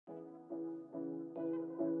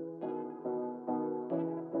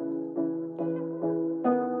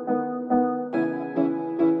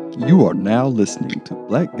You are now listening to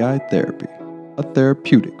Black Guy Therapy, a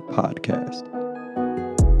therapeutic podcast.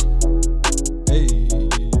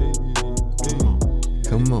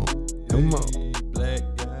 Come on. Black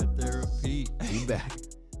Guy Therapy. We back.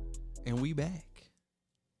 And we back.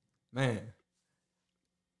 Man,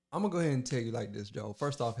 I'm going to go ahead and tell you like this, Joe.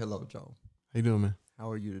 First off, hello, Joe. How you doing, man?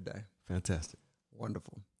 How are you today? Fantastic.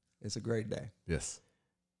 Wonderful. It's a great day. Yes.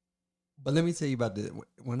 But let me tell you about this.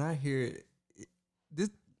 When I hear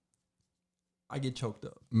this, I get choked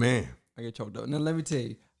up. Man. I get choked up. Now, let me tell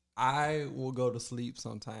you, I will go to sleep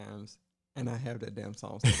sometimes, and I have that damn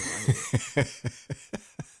song stuck in my head.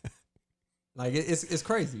 Like, it's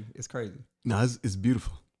crazy. It's crazy. No, it's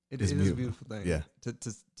beautiful. It It's is a beautiful. beautiful thing. Yeah.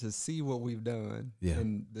 To see what we've done Yeah.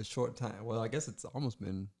 in the short time. Well, I guess it's almost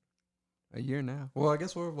been a year now. Well, I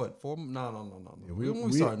guess we're what? 4? No. Yeah,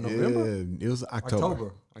 we started November. Yeah, it was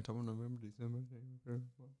October. October, November, December. January.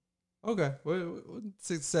 Okay, we're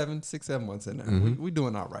 6, 7 months in there. Mhm. We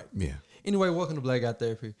doing all right. Yeah. Anyway, welcome to Black Guy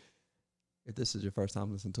Therapy. If this is your first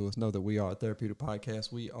time listening to us, know that we are a therapeutic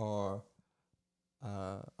podcast. We are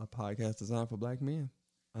a podcast designed for black men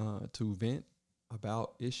to vent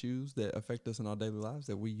about issues that affect us in our daily lives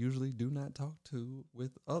that we usually do not talk to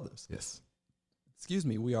with others. Yes. Excuse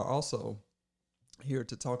me. We are also here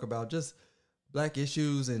to talk about just black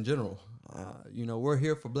issues in general. We're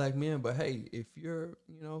here for black men, but hey, if you're,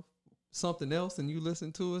 something else and you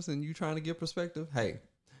listen to us and you trying to give perspective, hey,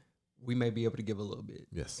 we may be able to give a little bit.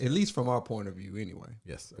 Yes. At least from our point of view anyway.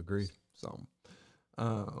 Yes. Agreed. So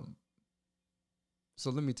let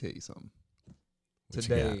me tell you something. What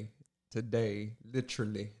you got? Today,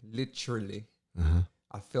 literally, Uh-huh.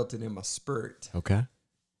 I felt it in my spirit. Okay.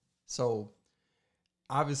 So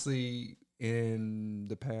obviously in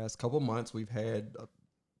the past couple months, we've had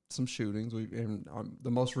some shootings.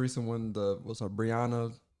 The most recent one was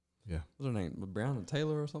Breonna. Yeah. What's her name? Breonna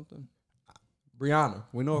Taylor or something? Brianna.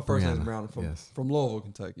 We know her first name is Brianna from Louisville,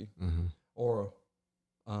 Kentucky, Mm-hmm. or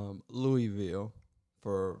Louisville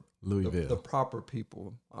for Louisville. the proper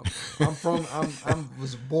people. I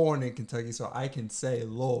was born in Kentucky, so I can say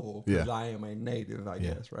Louisville because I am a native, I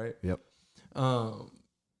guess, right? Yep.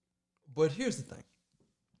 But here's the thing.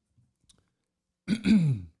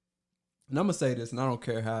 And I'm going to say this, and I don't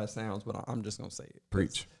care how it sounds, but I'm just going to say it.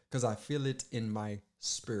 Preach. Because I feel it in my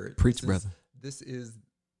spirit. Preach, brother. This is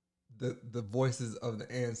the voices of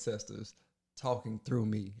the ancestors talking through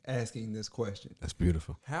me, asking this question. That's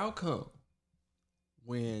beautiful. How come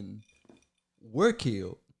when we're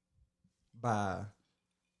killed by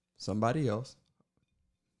somebody else,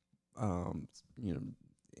 in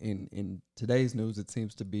today's news, it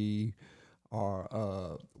seems to be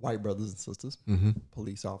our white brothers and sisters, Mm-hmm.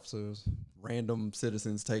 police officers, random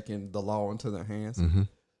citizens taking the law into their hands. Mm-hmm.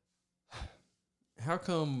 How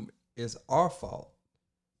come it's our fault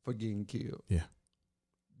for getting killed? Yeah.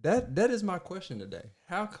 That is my question today.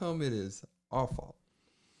 How come it is our fault?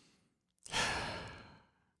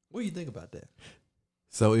 What do you think about that?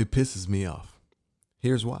 So it pisses me off.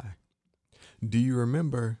 Here's why. Do you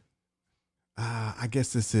remember, I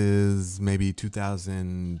guess this is maybe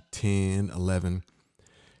 2010, 11,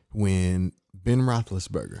 when Ben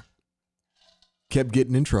Roethlisberger kept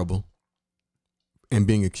getting in trouble and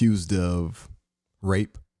being accused of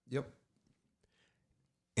rape? Yep.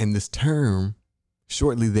 And this term,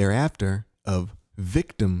 shortly thereafter, of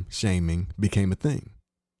victim shaming became a thing.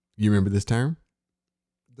 You remember this term?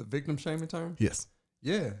 The victim shaming term? Yes.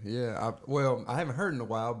 Yeah. I haven't heard in a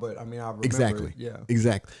while, but I remember. Exactly. It, yeah.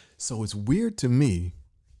 Exactly. So it's weird to me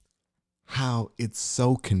how it's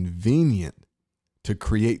so convenient to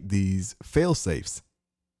create these fail-safes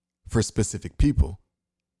for specific people.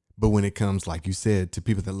 But when it comes, like you said, to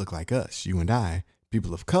people that look like us, you and I,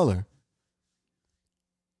 people of color,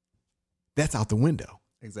 that's out the window.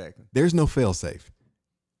 Exactly. There's no fail-safe.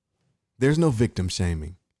 There's no victim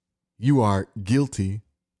shaming. You are guilty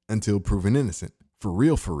until proven innocent. For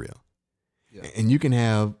real, for real. Yeah. And you can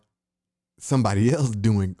have somebody else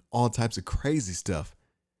doing all types of crazy stuff.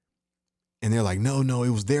 And they're like, no, it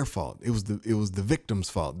was their fault. It was the victim's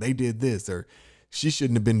fault. They did this, or she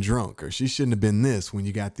shouldn't have been drunk, or she shouldn't have been this, when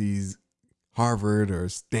you got these Harvard or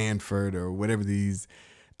Stanford or whatever these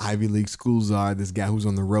Ivy League schools are, this guy who's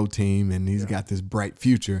on the row team and he's got this bright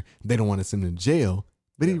future. They don't want to send him to jail,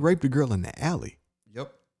 but he raped a girl in the alley.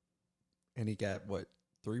 Yep. And he got what?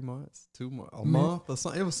 3 months, 2 months, a month or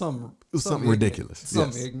something. It was something ridiculous.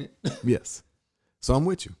 Something ignorant. Yes. So I'm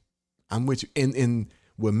with you. And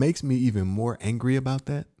what makes me even more angry about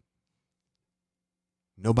that,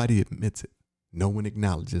 nobody admits it. No one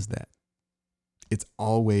acknowledges that. It's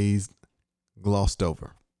always glossed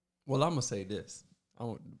over. Well, I'm going to say this.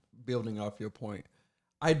 Building off your point,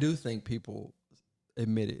 I do think people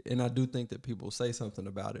admit it, and I do think that people say something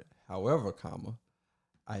about it. However,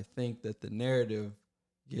 I think that the narrative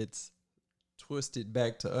gets twisted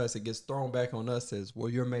back to us. It gets thrown back on us as, well,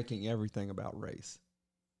 you're making everything about race.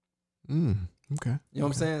 Okay. You know what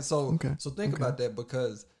I'm saying? So Okay. so think about that,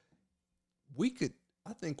 because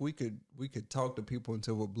I think we could talk to people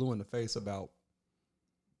until we're blue in the face about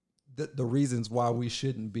the reasons why we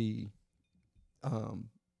shouldn't be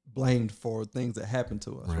blamed for things that happen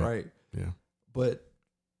to us, right? Yeah. But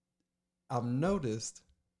I've noticed,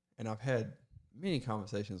 and I've had many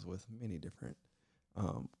conversations with many different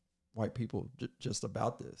white people just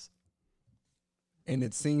about this, and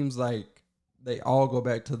it seems like they all go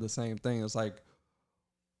back to the same thing. It's like,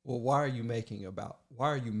 well, why are you making it about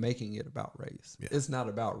race? Yeah. It's not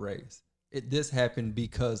about race. This happened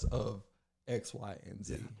because of X, Y, and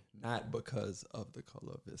Z, not because of the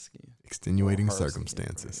color of his skin. Extenuating Or her skin,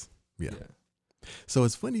 circumstances. right? Yeah. So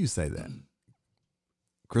it's funny you say that.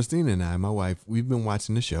 Christina and I, my wife, we've been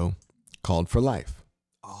watching the show called For Life.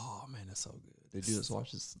 Oh man, that's so good. Did you just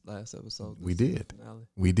watch this last episode? We did. Finale?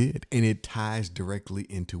 We did. And it ties directly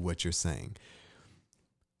into what you're saying.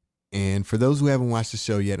 And for those who haven't watched the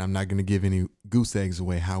show yet, I'm not going to give any goose eggs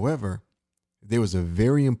away. However, there was a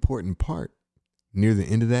very important part near the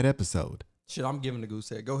end of that episode. Shit, I'm giving the goose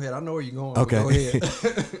egg. Go ahead. I know where you're going. Okay. Go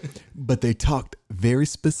ahead. But they talked very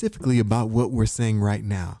specifically about what we're saying right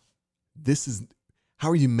now. How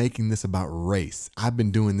are you making this about race? I've been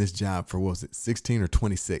doing this job for, what was it, 16 or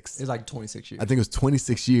 26? It's like 26 years. I think it was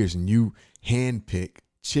 26 years, and you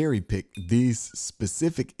cherry pick these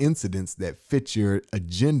specific incidents that fit your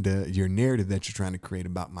agenda, your narrative that you're trying to create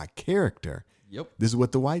about my character. Yep. This is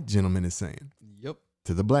what the white gentleman is saying Yep.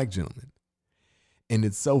 to the black gentleman. And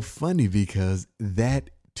it's so funny because that,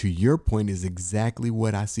 to your point, is exactly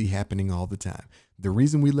what I see happening all the time. The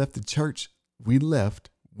reason we left the church,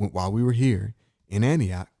 while we were here in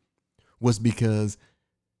Antioch, was because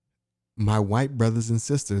my white brothers and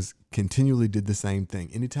sisters continually did the same thing.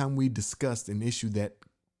 Anytime we discussed an issue that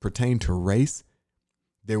pertained to race,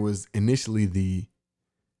 there was initially the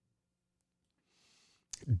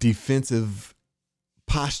defensive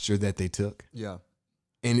posture that they took. Yeah.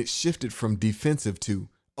 And it shifted from defensive to,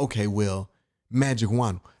 okay, well, Magic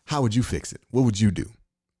Wand, how would you fix it? What would you do?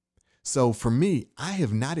 So for me, I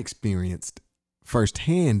have not experienced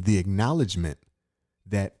firsthand the acknowledgement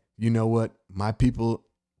that, you know what, my people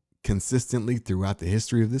consistently throughout the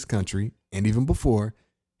history of this country and even before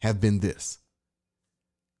have been this.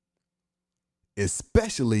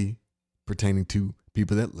 Especially pertaining to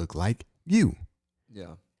people that look like you.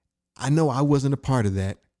 Yeah. I know I wasn't a part of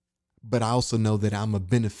that, but I also know that I'm a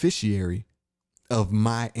beneficiary of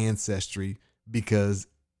my ancestry because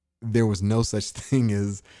there was no such thing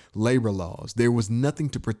as labor laws. There was nothing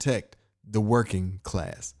to protect the working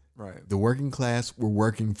class. Right. The working class were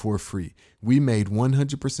working for free. We made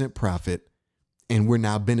 100% profit, and we're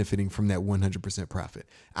now benefiting from that 100% profit.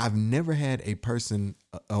 I've never had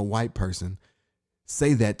a white person,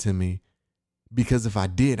 say that to me, because if I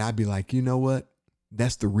did, I'd be like, you know what?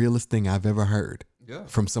 That's the realest thing I've ever heard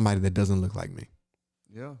from somebody that doesn't look like me.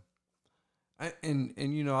 Yeah.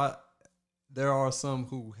 There are some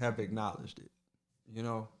who have acknowledged it. You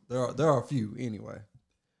know, there are a few anyway.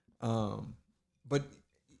 But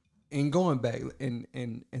in going back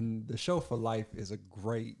and the show For Life is a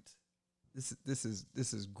great. This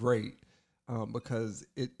is great because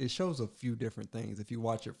it shows a few different things. If you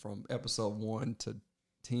watch it from episode 1 to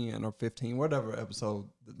 10 or 15, whatever episode,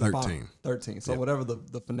 13. So whatever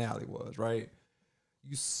the finale was, right?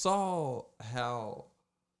 You saw how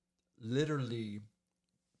literally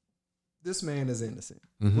this man is innocent.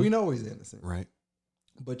 Mm-hmm. We know he's innocent. Right.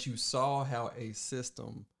 But you saw how a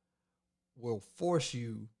system will force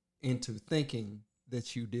you into thinking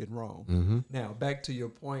that you did wrong. Mm-hmm. Now, back to your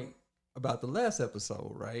point about the last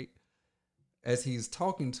episode, right? As he's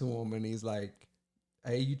talking to him and he's like,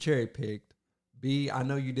 A, you cherry picked. B, I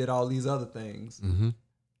know you did all these other things. Mm-hmm.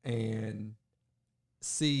 And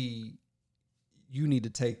C, you need to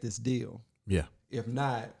take this deal. Yeah. If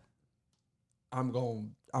not, I'm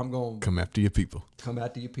going come after your people. Come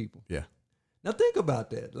after your people. Yeah. Now think about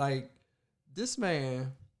that. Like this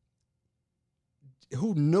man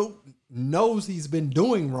who knows he's been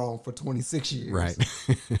doing wrong for 26 years. Right.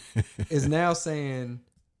 is now saying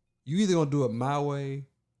you either gonna do it my way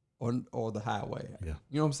or the highway. Yeah.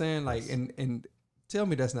 You know what I'm saying? Like and tell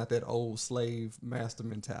me that's not that old slave master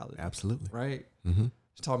mentality. Absolutely. Right? Mm-hmm.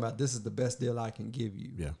 He's talking about this is the best deal I can give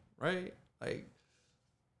you. Yeah. Right? Like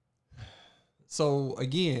so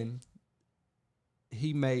again,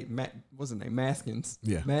 he made what's his name? Maskins.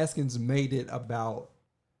 Yeah. Maskins made it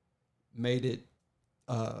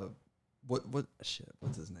what shit?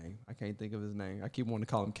 What's his name? I can't think of his name. I keep wanting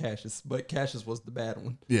to call him Cassius, but Cassius was the bad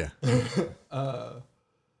one. Yeah. Uh,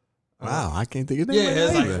 Wow, I can't think of that. yeah,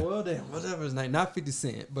 it's either. like, well, damn, whatever his name, not 50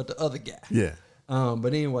 Cent, but the other guy. Yeah. But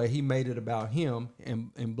anyway, he made it about him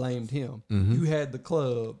and blamed him. You had the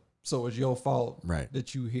club, so it's your fault Right.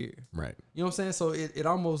 that you here. Right. You know what I'm saying? So it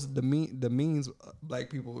almost demeans black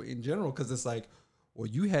people in general, because it's like, well,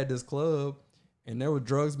 you had this club and there were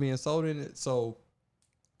drugs being sold in it, so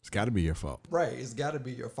It's got to be your fault. right, it's got to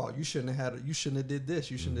be your fault. You shouldn't have had. You shouldn't have did this.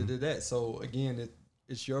 You shouldn't have did that. So again,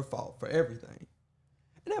 it's your fault for everything,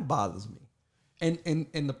 and that bothers me. And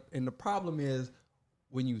the problem is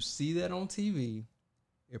when you see that on TV,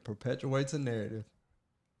 it perpetuates a narrative.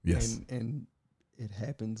 Yes. and it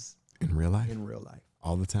happens In real life. in real life.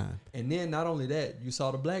 All the time. And then not only that, you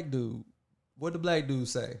saw the black dude. What the black dude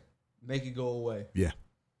say? Make it go away. Yeah.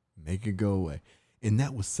 Make it go away. And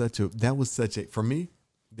that was such a, for me,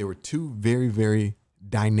 there were two very, very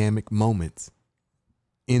dynamic moments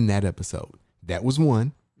in that episode. That was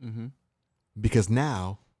one, because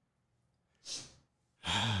now,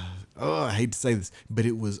 oh, I hate to say this, but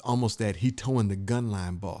it was almost that he towing the gun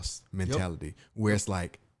line boss mentality, where it's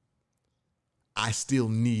like, I still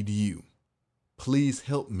need you. Please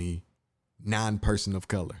help me, non-person of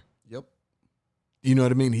color. Yep. You know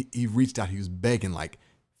what I mean? He reached out. He was begging, like,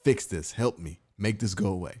 fix this, help me, make this go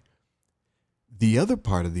away. The other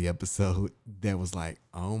part of the episode that was like,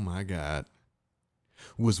 oh my God,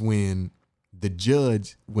 was when the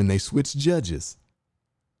judge, when they switched judges,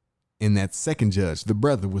 and that second judge, the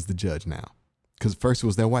brother was the judge now. Because first it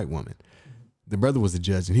was that white woman. The brother was the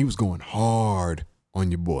judge, and he was going hard on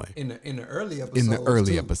your boy. In the early episodes. In the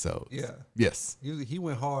early too. episodes. Yeah. Yes. He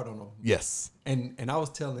went hard on him. Yes. And I was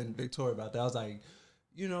telling Victoria about that. I was like,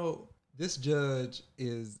 you know, this judge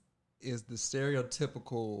is the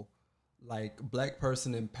stereotypical like black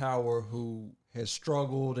person in power who has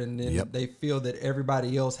struggled, and then they feel that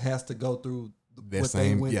everybody else has to go through what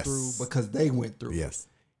they went through because they went through. Yes.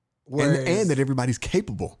 Whereas, and that everybody's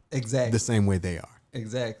capable exactly the same way they are.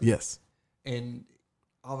 Exactly. Yes. And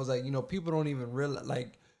I was like, you know, people don't even realize,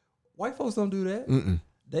 like, white folks don't do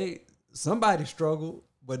that. Somebody struggled,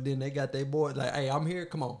 but then they got their boy like, hey, I'm here.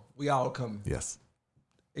 Come on, we all coming. Yes.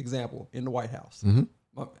 Example in the White House.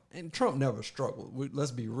 And Trump never struggled.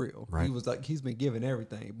 Let's be real. Right. He was like, he's been giving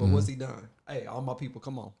everything. But what's he done? Hey, all my people,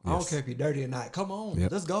 come on. I don't care if you're dirty or not. Come on,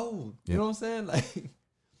 let's go. You know what I'm saying? Like,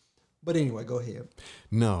 but anyway, go ahead.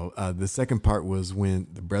 No, the second part was when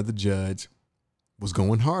the brother judge was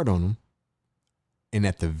going hard on him, and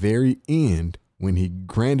at the very end, when he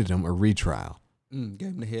granted him a retrial, Gave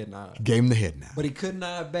him the head nod. gave him the head nod. But he couldn't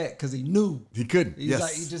nod back because he knew He couldn't. He's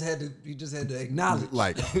like, he just had to acknowledge.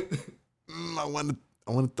 Like, I want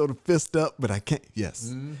to throw the fist up, but I can't.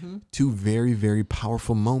 Yes. Two very, very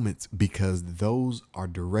powerful moments, because those are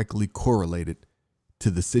directly correlated to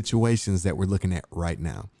the situations that we're looking at right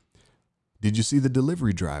now. Did you see the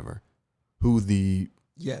delivery driver who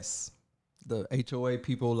Yes. The HOA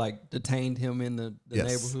people like detained him in the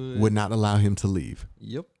neighborhood. would not allow him to leave?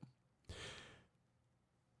 Yep.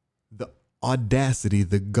 The audacity,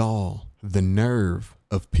 the gall, the nerve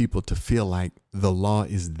of people to feel like the law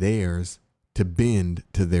is theirs to bend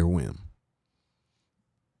to their whim.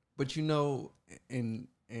 But you know, and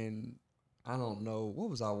I don't know, what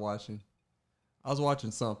was I watching? I was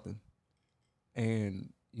watching something,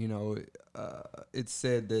 and you know, it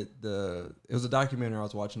said that it was a documentary I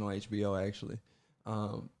was watching on HBO actually,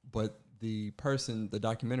 but the person the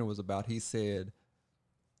documentary was about, he said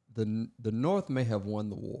the North may have won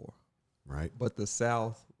the war, Right. but the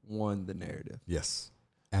South won the narrative. Yes.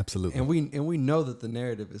 Absolutely. And we know that the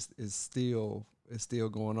narrative is still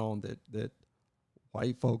going on, that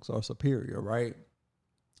white folks are superior, right?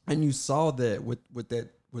 And you saw that with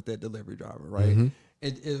that delivery driver, right?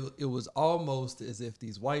 It was almost as if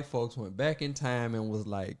these white folks went back in time and was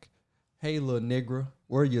like, "Hey, little nigger,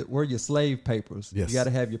 where your slave papers? Yes. You got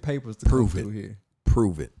to have your papers to Prove come it. through here."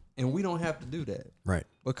 Prove it. And we don't have to do that, Right.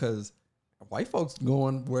 because white folks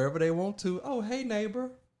going wherever they want to. Oh, hey,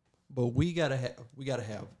 neighbor, but we gotta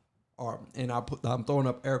have our, and I'm throwing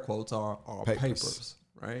up air quotes, our papers,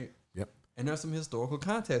 right? Yep. And there's some historical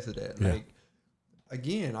context to that. Yeah. Like,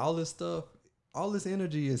 again, all this stuff, all this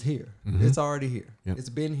energy is here. It's already here. Yep. It's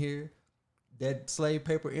been here. That slave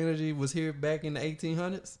paper energy was here back in the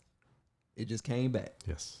 1800s. It just came back.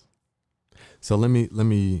 Yes. So let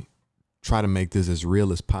me try to make this as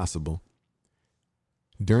real as possible.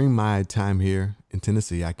 During my time here in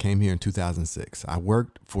Tennessee, I came here in 2006. I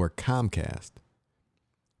worked for Comcast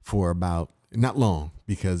for about, not long,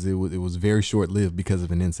 because it was very short-lived because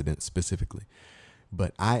of an incident specifically.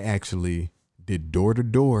 But I actually did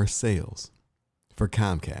door-to-door sales for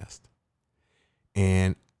Comcast.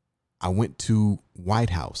 And I went to White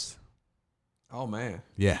House. Oh man.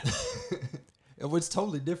 Yeah. It was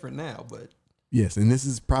totally different now, but Yes, and this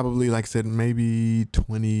is probably, like I said, maybe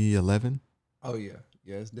 2011. oh yeah.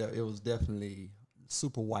 Yeah, it was definitely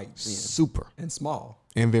super white then. Super. And small.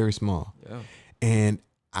 And very small. Yeah. And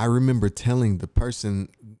I remember telling the person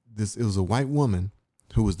this, it was a white woman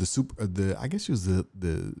who was I guess she was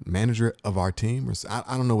the manager of our team, or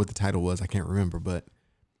I don't know what the title was. I can't remember, but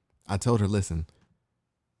I told her, listen,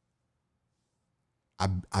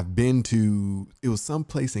 I've been to, it was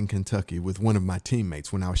someplace in Kentucky with one of my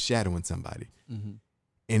teammates when I was shadowing somebody. Mm-hmm.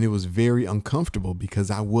 And it was very uncomfortable because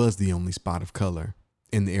I was the only spot of color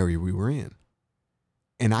in the area we were in.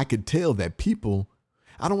 And I could tell that people,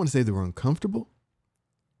 I don't want to say they were uncomfortable,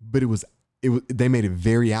 but they made it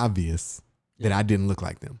very obvious that I didn't look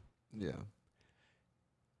like them. Yeah.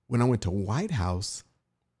 When I went to White House,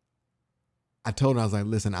 I told her, I was like,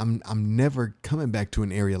 listen, I'm never coming back to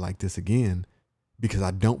an area like this again because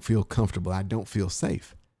I don't feel comfortable. I don't feel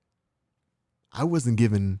safe. I wasn't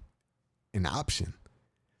given an option.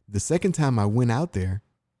 The second time I went out there,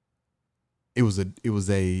 it was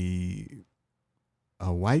a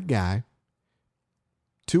white guy,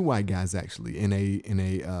 two white guys actually, in a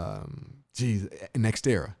an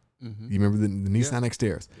Xterra. Mm-hmm. You remember the Nissan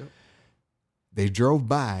Xterras? Yep. They drove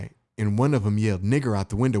by, and one of them yelled "nigger" out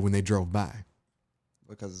the window when they drove by.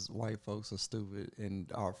 Because white folks are stupid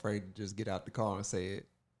and are afraid to just get out the car and say it.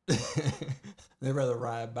 They'd rather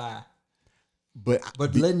ride by. But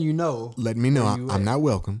letting you know. letting me know where you I'm at. not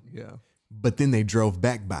welcome. Yeah. But then they drove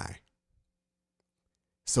back by.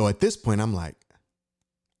 So at this point, I'm like,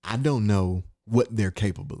 I don't know what they're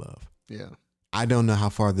capable of. Yeah. I don't know how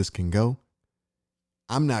far this can go.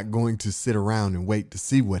 I'm not going to sit around and wait to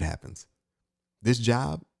see what happens. This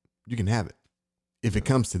job, you can have it. If it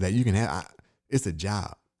comes to that, you can have it's a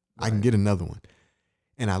job. I can Right. get another one.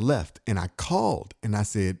 And I left and I called and I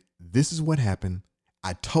said, this is what happened.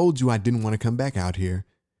 I told you I didn't want to come back out here.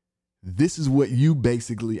 This is what I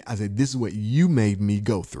said, this is what you made me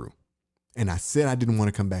go through. And I said I didn't want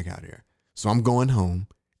to come back out here. So I'm going home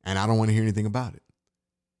and I don't want to hear anything about it.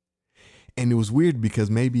 And it was weird because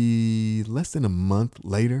maybe less than a month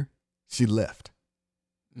later, she left.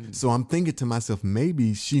 Mm. So I'm thinking to myself,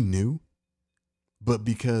 maybe she knew, but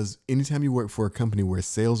because anytime you work for a company where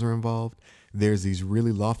sales are involved, there's these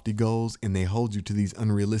really lofty goals and they hold you to these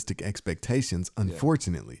unrealistic expectations,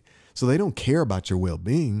 unfortunately. So they don't care about your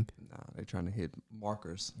well-being. Nah, they're trying to hit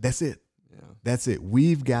markers. That's it. Yeah. That's it.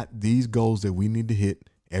 We've got these goals that we need to hit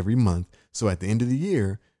every month. So at the end of the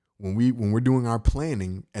year, when we're doing our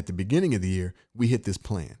planning at the beginning of the year, we hit this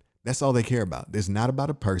plan. That's all they care about. It's not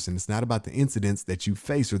about a person. It's not about the incidents that you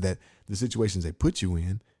face or that the situations they put you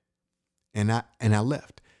in. And I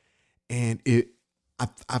left. And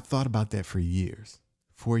I've thought about that for years,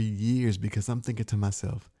 because I'm thinking to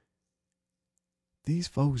myself, these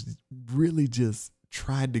folks really just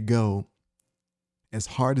tried to go as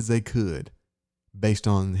hard as they could based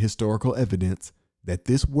on historical evidence that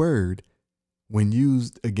this word, when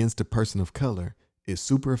used against a person of color, is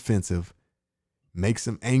super offensive, makes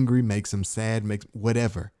them angry, makes them sad, makes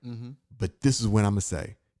whatever. Mm-hmm. But this is what I'm going to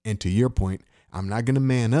say. And to your point, I'm not going to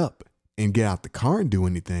man up and get out the car and do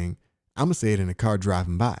anything. I'm going to say it in a car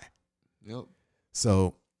driving by. Yep.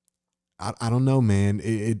 So I don't know,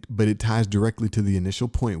 man. But it ties directly to the initial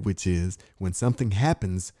point, which is when something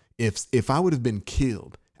happens, if I would have been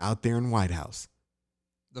killed out there in White House,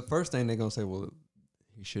 The first thing they're going to say, well,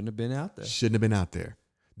 he shouldn't have been out there. shouldn't have been out there.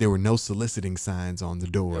 There were no soliciting signs on the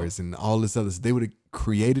doors and all this other. They would have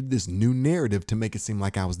created this new narrative to make it seem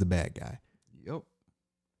like I was the bad guy. Yep.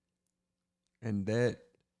 And that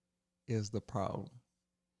is the problem.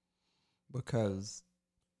 Because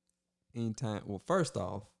anytime, well, first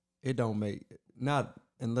off, it don't make, not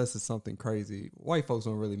unless it's something crazy, white folks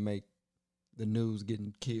don't really make the news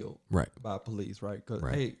getting killed Right. by police, right? Because,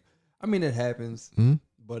 Right. hey, I mean, it happens, Mhm.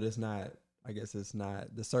 but it's not, I guess it's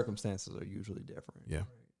not, the circumstances are usually different. Yeah.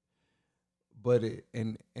 But it,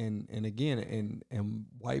 and again, and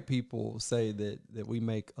white people say that we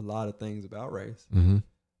make a lot of things about race. Mm-hmm.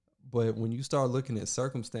 But when you start looking at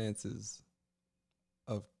circumstances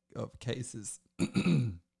of cases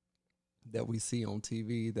that we see on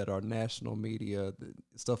TV that are national media,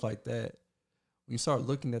 stuff like that, when you start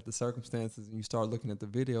looking at the circumstances and you start looking at the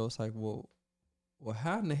video, it's like, well,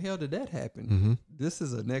 how in the hell did that happen? Mm-hmm. This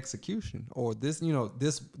is an execution, or this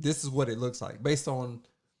is what it looks like based on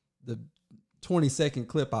the 20-second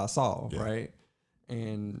clip I saw, Yeah. right?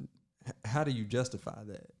 And how do you justify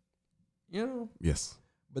that? You know? Yes.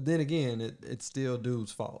 But then again, it's still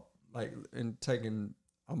dude's fault. like and taking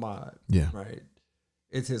Ahmaud, Yeah. right?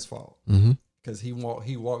 It's his fault Mm-hmm. because he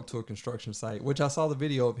walked to a construction site, which I saw the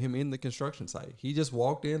video of him in the construction site. He just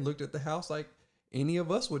walked in, looked at the house like any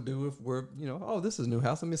of us would do if we're, oh, this is a new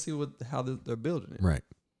house. Let me see how they're building it. Right.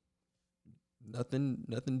 Nothing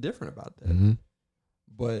different about that. Mm-hmm.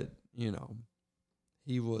 But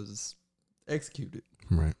he was executed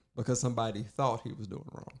Right. because somebody thought he was doing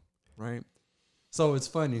wrong, right? So it's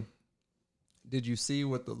funny. Did you see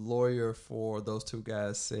what the lawyer for those two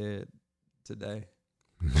guys said today?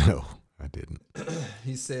 No, I didn't.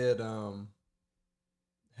 He said,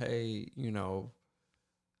 "Hey,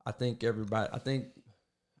 I think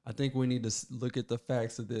we need to look at the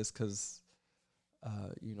facts of this because,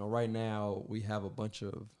 right now we have a bunch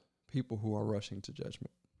of people who are rushing to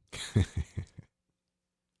judgment."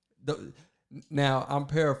 Now I'm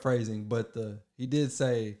paraphrasing, but he did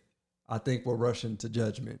say, "I think we're rushing to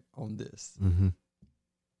judgment on this." Mm-hmm.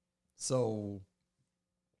 So,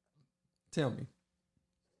 tell me,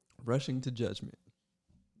 rushing to judgment,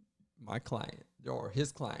 my client or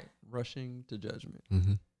his client rushing to judgment.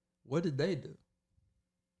 Mm-hmm. What did they do?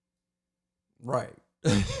 Right.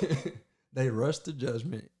 They rushed to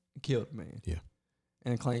judgment, killed a man. Yeah.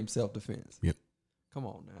 And claimed self-defense. Yep. Come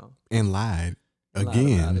on now. And lied Lied about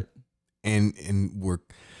again. it.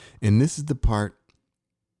 And this is the part.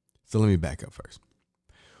 So let me back up first.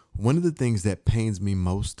 One of the things that pains me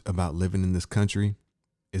most about living in this country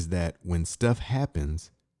is that when stuff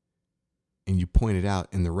happens and you point it out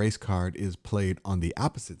and the race card is played on the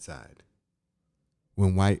opposite side,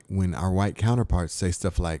 when our white counterparts say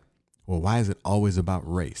stuff like, well, why is it always about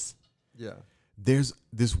race? Yeah. There's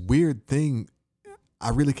this weird thing. I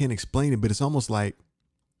really can't explain it, but it's almost like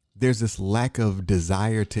there's this lack of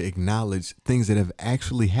desire to acknowledge things that have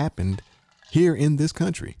actually happened here in this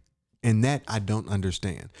country. And that I don't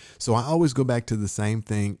understand. So I always go back to the same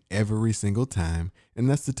thing every single time, and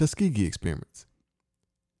that's the Tuskegee experiments.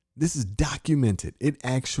 This is documented. It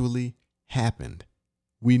actually happened.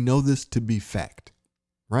 We know this to be fact,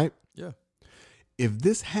 right? Yeah. If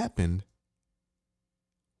this happened,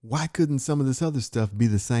 why couldn't some of this other stuff be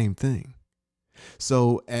the same thing?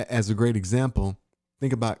 So as a great example,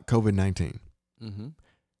 think about COVID-19. Mm-hmm.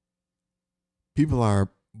 People are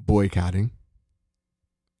boycotting.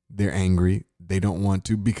 They're angry. They don't want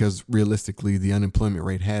to because realistically, the unemployment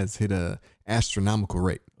rate has hit a astronomical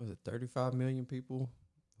rate. Was it 35 million people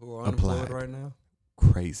who are Applied. unemployed right now?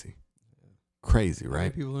 Crazy. Crazy, How many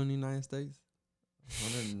right? people in the United States?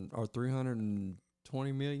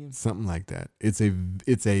 320 million? Something like that. It's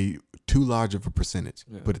a too large of a percentage.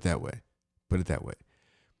 Yeah. Put it that way.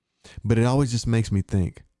 But it always just makes me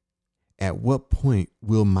think, at what point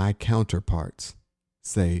will my counterparts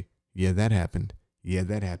say, yeah, that happened. Yeah,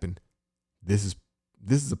 that happened. This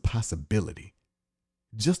is a possibility.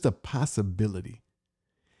 Just a possibility.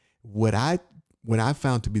 What I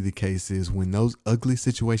found to be the case is when those ugly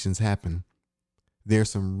situations happen,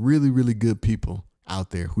 there's some really, really good people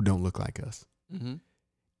out there who don't look like us. Mm-hmm.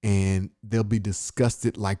 And they'll be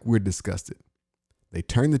disgusted like we're disgusted. They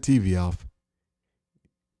turn the TV off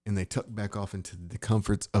and they tuck back off into the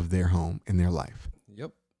comforts of their home and their life.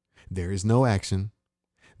 Yep. There is no action.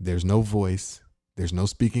 There's no voice. There's no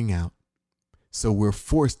speaking out. So we're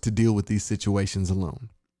forced to deal with these situations alone.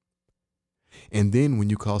 And then when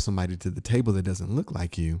you call somebody to the table that doesn't look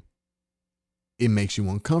like you, it makes you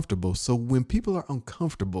uncomfortable. So when people are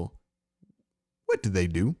uncomfortable, what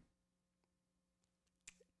do?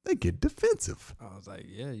 They get defensive. I was like,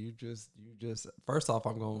 yeah, you just first off,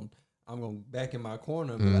 I'm going back in my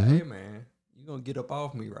corner and be Mm-hmm. like, hey man, you're going to get up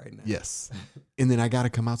off me right now. Yes. And then I got to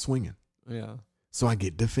come out swinging. Yeah. So I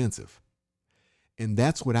get defensive. And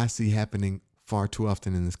that's what I see happening far too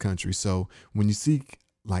often in this country. So when you see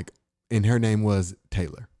and her name was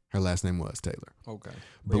Taylor. Her last name was Taylor. Okay.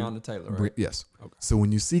 But- Breonna Taylor, right? Yes. Okay. So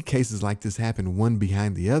when you see cases like this happen one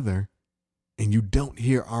behind the other, and you don't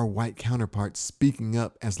hear our white counterparts speaking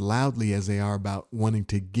up as loudly as they are about wanting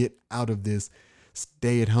to get out of this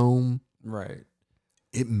stay at home, Right.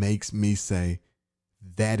 it makes me say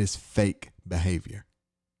that is fake behavior.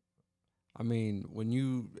 I mean, when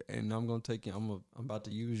you, and I'm going to take you, I'm about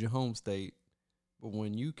to use your home state, but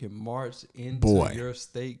when you can march into your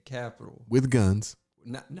state capital With guns.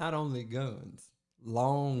 not only guns,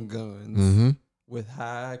 long guns Mm-hmm. with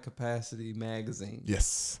high capacity magazines.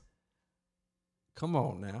 Yes. Come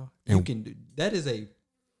on now. And- You can do that is a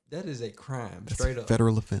crime, That's straight a up.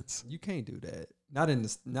 federal offense. You can't do that. Not in the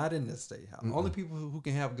state house. Mm-mm. Only people who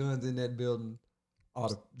can have guns in that building are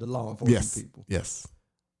the law enforcement Yes. people. Yes.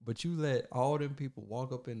 But you let all them people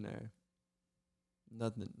walk up in there.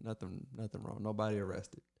 Nothing wrong. Nobody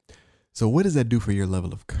arrested. So what does that do for your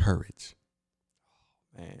level of courage?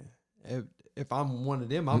 Man, if I'm one of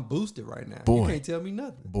them, I'm boosted right now. Boy. You can't tell me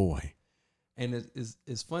nothing. Boy. And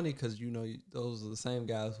it's funny because, you know, those are the same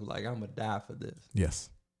guys who like, I'm going to die for this. Yes.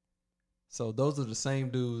 So those are the same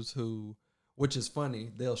dudes who, which is funny,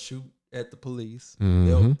 they'll shoot at the police.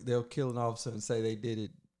 Mhm. They'll kill an officer and say they did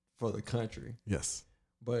it for the country. Yes.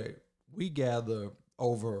 But we gather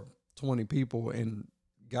over 20 people, and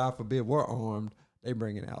God forbid we're armed. They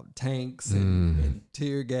bringing out tanks and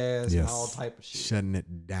tear gas and all type of shit. Shutting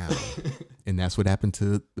it down. And that's what happened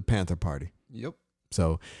to the Panther Party. Yep.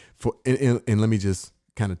 So and let me just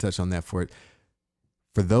kind of touch on that for it.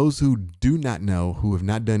 For those who do not know, who have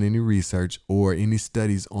not done any research or any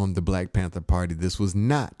studies on the Black Panther Party, this was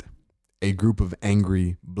not a group of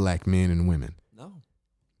angry black men and women. No.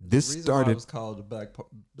 This The reason started. why it was called the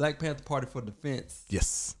Black Panther Party for Defense.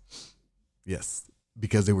 Yes. Yes.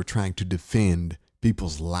 Because they were trying to defend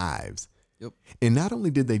people's lives. Yep. And not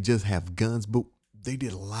only did they just have guns, but they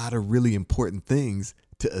did a lot of really important things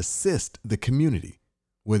to assist the community,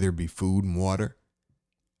 whether it be food and water,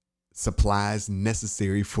 supplies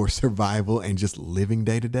necessary for survival and just living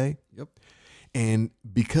day to day. Yep. And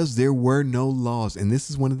because there were no laws, and this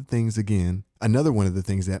is one of the things, again, another one of the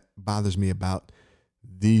things that bothers me about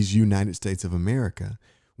these United States of America,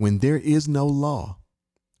 when there is no law,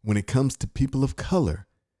 when it comes to people of color,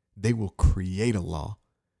 they will create a law.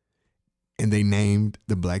 And they named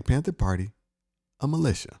the Black Panther Party a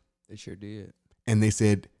militia. They sure did. And they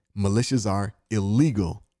said militias are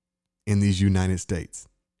illegal in these United States.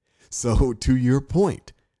 So to your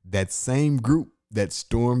point, that same group that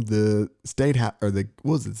stormed the state house, or the,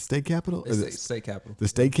 what was it, the state capitol? Or State capitol. the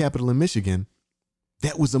state capitol in Michigan,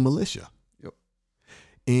 that was a militia. Yep.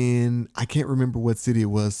 And I can't remember what city it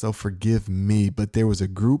was, so forgive me, but there was a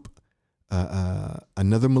group,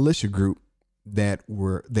 another militia group that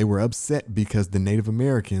they were upset because the Native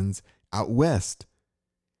Americans out west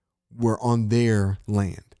were on their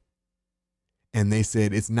land. And they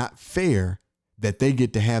said, it's not fair that they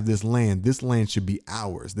get to have this land. This land should be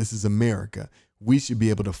ours. This is America. We should be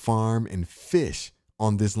able to farm and fish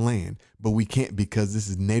on this land, but we can't because this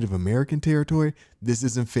is Native American territory. This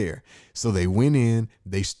isn't fair. So they went in,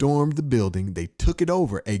 they stormed the building, they took it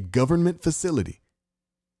over, a government facility.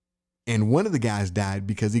 And one of the guys died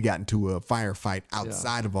because he got into a firefight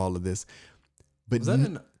outside of all of this. But Was that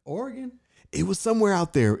in Oregon? it was somewhere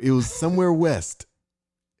out there. It was somewhere west.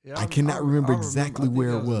 Yeah, I cannot remember exactly I think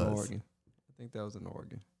where that it in was. Oregon. I think that was in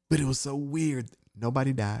Oregon. But it was so weird.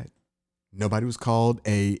 Nobody died. Nobody was called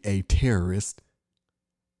a terrorist.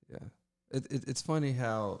 Yeah, it's funny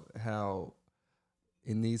how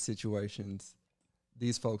in these situations,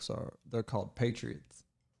 these folks they're called patriots.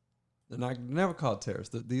 They're never called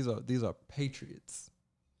terrorists. These are patriots.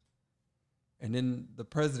 And then the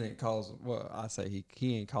president calls them. Well, I say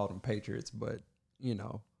he ain't called them patriots, but you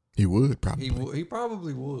know He would probably. he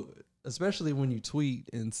probably would, especially when you tweet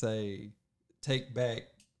and say take back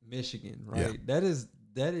Michigan, right? Yeah.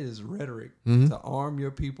 That is rhetoric Mhm. to arm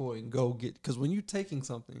your people and go get, because when you're taking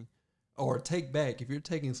something or take back, if you're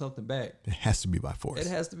taking something back, It has to be by force. it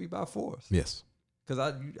has to be by force. Yes. Because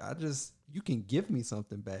I just, you can give me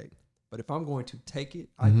something back, but if I'm going to take it,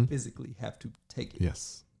 Mhm. I physically have to take it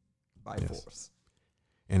Yes. by Yes. force.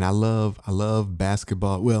 And I love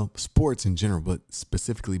basketball. Well, sports in general, but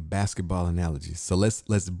specifically basketball analogies. So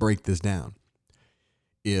let's break this down.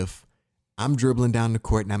 If I'm dribbling down the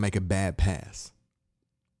court and I make a bad pass,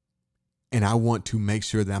 and I want to make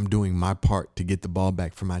sure that I'm doing my part to get the ball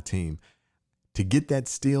back for my team, to get that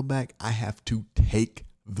steal back, I have to take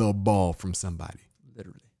the ball from somebody.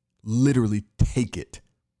 Literally take it.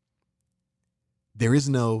 There is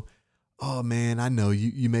no, oh man, I know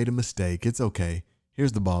you made a mistake. It's okay.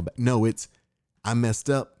 Here's the ball back. No, it's, I messed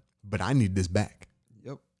up, but I need this back.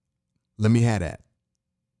 Yep. Let me have that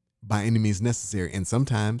by any means necessary. And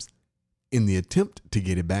sometimes in the attempt to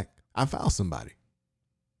get it back, I foul somebody.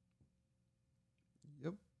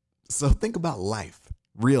 Yep. So think about life,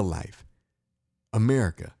 real life,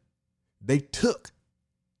 America. They took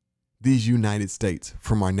these United States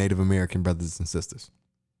from our Native American brothers and sisters.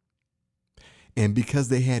 And because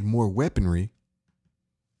they had more weaponry,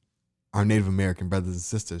 our Native American brothers and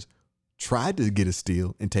sisters tried to get a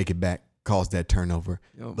steal and take it back, caused that turnover,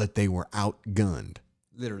 Yep. but they were outgunned.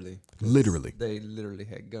 Literally. Literally. They literally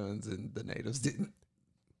had guns and the natives didn't.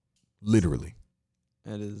 Literally.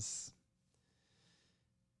 That is,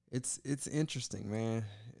 it's interesting, man.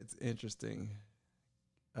 It's interesting.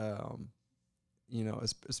 You know,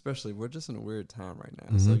 especially we're just in a weird time right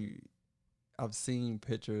now. So I've seen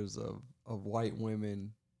pictures of white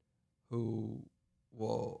women who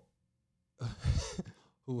will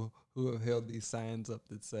who have held these signs up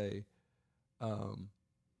that say,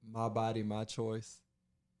 "My body, my choice,"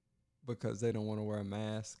 because they don't want to wear a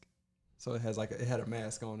mask. So it had a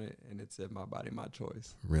mask on it, and it said, "My body, my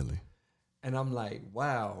choice." Really? And I'm like,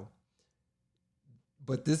 wow.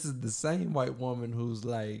 But this is the same white woman who's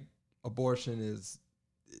like, abortion is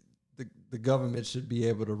the government should be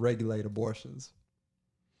able to regulate abortions.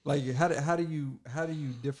 Like, how do you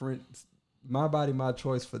different my body, my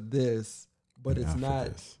choice for this, but it's not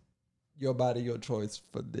your body, your choice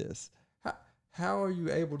for this? How are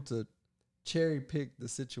you able to cherry pick the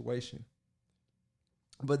situation?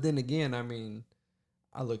 But then again, I mean,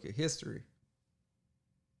 I look at history,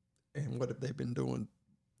 and what have they been doing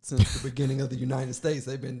since the beginning of the United States?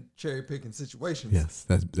 They've been cherry picking situations. Yes,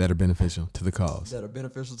 that are beneficial to the cause. That are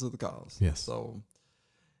beneficial to the cause. Yes. So,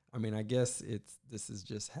 I mean, I guess this is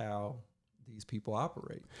just how these people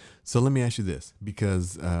operate. So let me ask you this,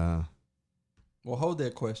 because well, hold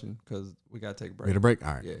that question because we gotta take a break. get a break.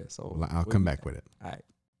 All right. Yeah. So Well, I'll come back with it. All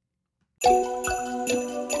right.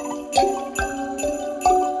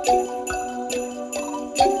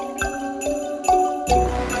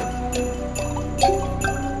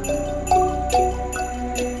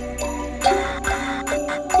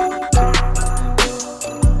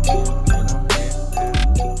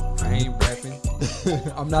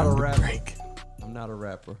 I'm not a rapper. I'm not a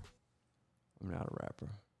rapper.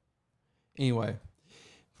 Anyway,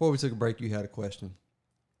 before we took a break, you had a question.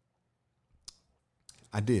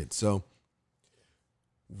 I did. So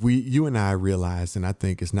you and I realized, and I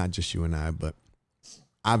think it's not just you and I, but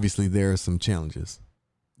obviously there are some challenges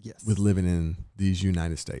Yes. with living in these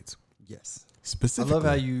United States. Yes. Specifically, I love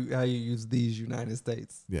how you use these United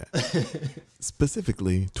States. Yeah.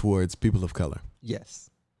 Specifically towards people of color. Yes.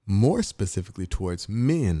 More specifically towards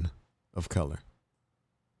men of color.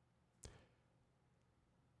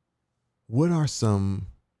 What are some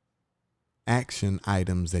action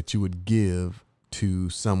items that you would give to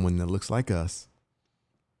someone that looks like us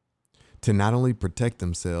to not only protect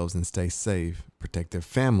themselves and stay safe, protect their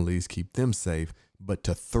families, keep them safe, but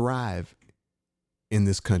to thrive in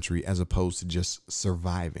this country as opposed to just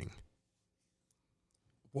surviving?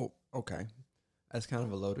 Well, okay. That's kind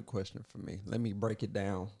of a loaded question for me. Let me break it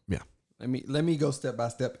down. Yeah. Let me go step by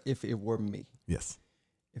step if it were me. Yes.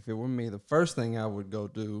 If it were me, the first thing I would go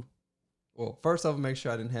do, well, first I would make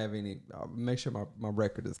sure I didn't have any, make sure my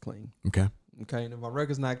record is clean. Okay. Okay. And if my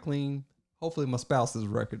record's not clean, hopefully my spouse's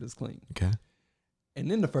record is clean. Okay. And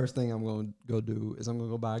then the first thing I'm going to go do is I'm going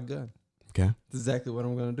to go buy a gun. Okay. That's exactly what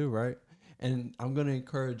I'm going to do, right? And I'm going to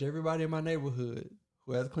encourage everybody in my neighborhood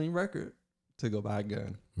who has a clean record to go buy a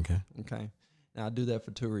gun. Okay. Okay. Now I do that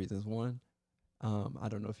for two reasons. One, I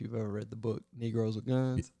don't know if you've ever read the book Negroes with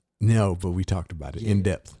Guns. No, but we talked about it in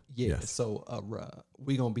depth. Yeah. Yes. So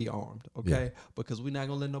we gonna be armed, okay? Because we're not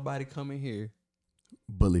gonna let nobody come in here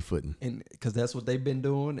Bully footing. and because that's what they've been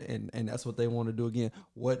doing, and that's what they want to do again.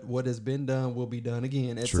 What has been done will be done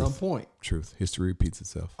again at some point. Truth. History repeats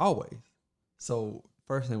itself. Always. So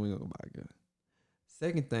first thing, we're gonna buy a gun.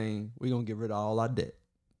 Second thing, we're gonna get rid of all our debt.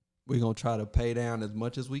 We're gonna try to pay down as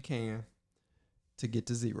much as we can to get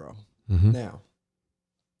to zero. Mm-hmm. Now,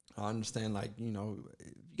 I understand, like, you know,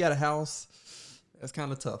 you got a house, that's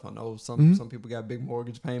kind of tough. I know some people got big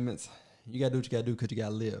mortgage payments. You got to do what you got to do because you got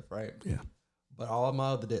to live, right? Yeah. But all my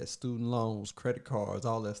other debt, student loans, credit cards,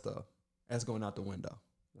 all that stuff, that's going out the window.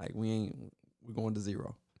 Like, we're going to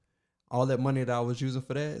zero. All that money that I was using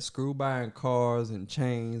for that, screw buying cars and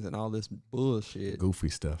chains and all this bullshit. Goofy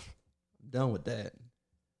stuff. I'm done with that.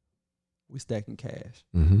 We stacking cash,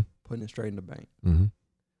 Mm-hmm. putting it straight in the bank. Mm-hmm.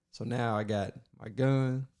 So now I got my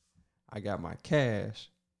gun, I got my cash.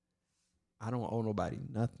 I don't owe nobody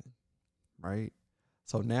nothing, right?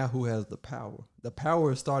 So now who has the power? The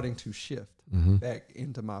power is starting to shift back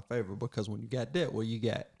into my favor because when you got debt, well, you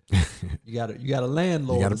got a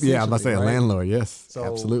landlord. Yeah, I'm about to say right? a landlord. Yes, So,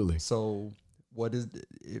 absolutely. So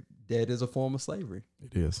debt is a form of slavery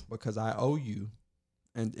It is. because I owe you,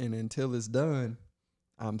 and until it's done,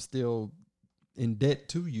 I'm still in debt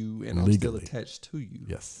to you, and I'm still Legally. attached to you.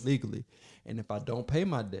 Yes. Legally. And if I don't pay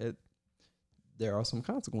my debt, there are some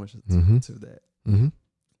consequences to that. Mm-hmm.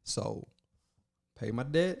 So pay my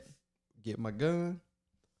debt, get my gun.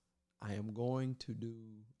 I'm going to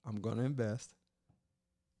invest.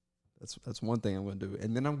 That's one thing I'm going to do.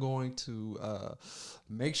 And then I'm going to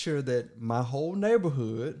make sure that my whole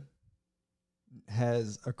neighborhood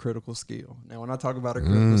has a critical skill. Now, when I talk about a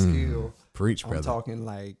critical skill, Preach, I'm brother. talking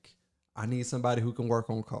like I need somebody who can work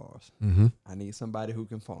on cars. Mm-hmm. I need somebody who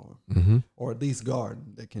can farm Mm-hmm. or at least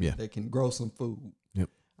garden that can grow some food. Yep.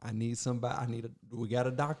 I need somebody. We got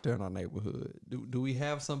a doctor in our neighborhood. Do we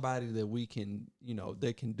have somebody that we can,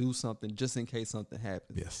 that can do something just in case something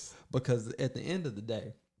happens? Yes. Because at the end of the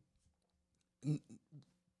day,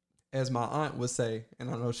 as my aunt would say, and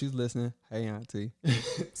I know she's listening. Hey, auntie.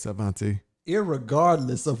 What's up, auntie?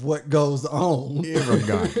 Irregardless of what goes on,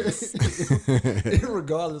 Irregardless.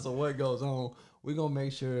 irregardless of what goes on, we're gonna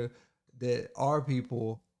make sure that our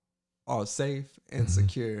people are safe and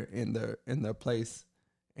secure in their place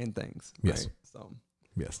and things. Yes. Right? So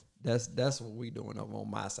Yes. that's what we doing over on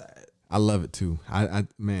my side. I love it too. I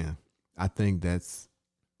think that's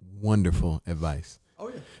wonderful advice. Oh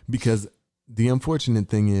yeah. Because the unfortunate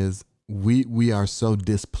thing is we are so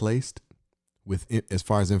displaced with it as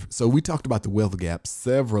far as so we talked about the wealth gap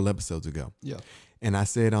several episodes ago. Yeah. And I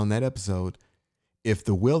said on that episode, if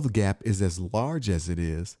the wealth gap is as large as it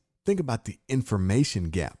is, think about the information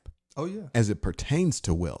gap Oh yeah. as it pertains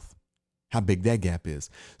to wealth, how big that gap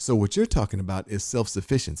is. So what you're talking about is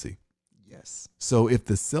self-sufficiency. Yes. So if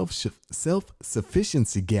the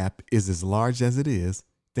self-sufficiency gap is as large as it is,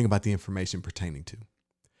 think about the information pertaining to.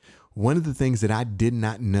 One of the things that I did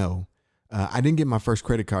not know, I didn't get my first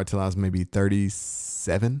credit card till I was maybe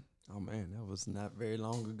 37. Oh man, that was not very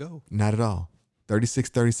long ago. Not at all. 36,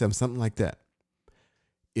 37, something like that.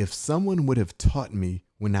 If someone would have taught me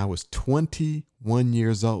when I was 21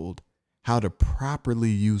 years old how to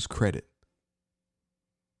properly use credit,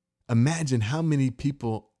 imagine how many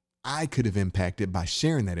people I could have impacted by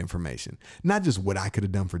sharing that information. Not just what I could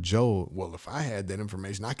have done for Joel. Well, if I had that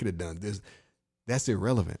information, I could have done this. That's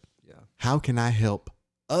irrelevant. Yeah. How can I help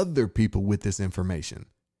other people with this information?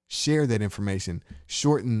 Share that information,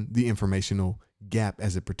 shorten the informational gap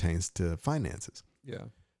as it pertains to finances, Yeah.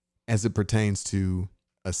 as it pertains to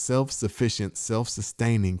a self-sufficient,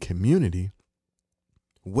 self-sustaining community.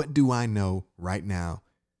 What do I know right now,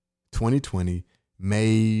 2020,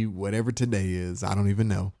 May, whatever today is, I don't even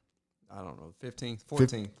know. I don't know. 15th,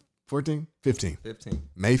 14th, 14, 15, 15th.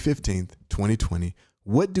 May 15th, 2020.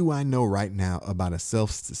 What do I know right now about a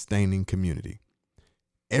self-sustaining community?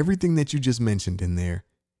 Everything that you just mentioned in there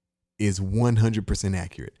is 100%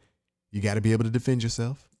 accurate. You got to be able to defend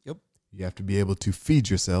yourself. Yep. You have to be able to feed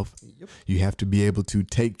yourself. Yep. You have to be able to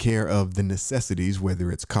take care of the necessities,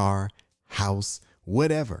 whether it's car, house,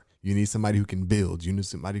 whatever. You need somebody who can build. You need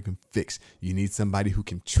somebody who can fix. You need somebody who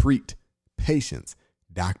can treat patients,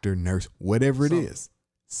 doctor, nurse, whatever it is.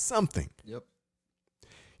 Something. Yep.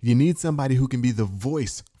 You need somebody who can be the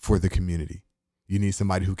voice for the community. You need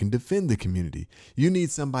somebody who can defend the community. You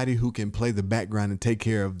need somebody who can play the background and take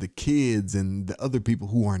care of the kids and the other people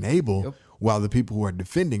who aren't able, Yep. while the people who are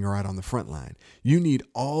defending are out on the front line. You need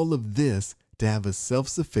all of this to have a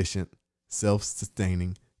self-sufficient,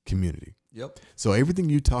 self-sustaining community. Yep. So everything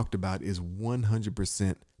you talked about is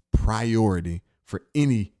 100% priority for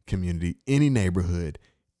any community, any neighborhood,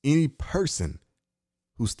 any person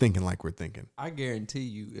who's thinking like we're thinking. I guarantee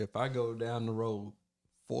you, if I go down the road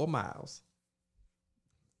 4 miles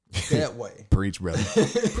that way, Preach, brother.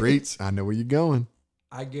 Preach. I know where you're going.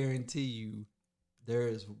 I guarantee you there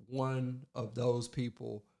is one of those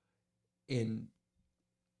people in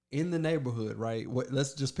the neighborhood, right?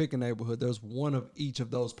 Let's just pick a neighborhood. There's one of each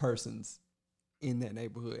of those persons in that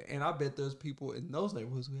neighborhood. And I bet there's people in those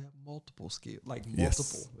neighborhoods who have multiple skills, like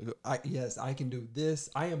multiple. Yes. I can do this.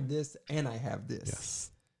 I am this and I have this.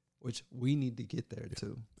 Yes. Which we need to get there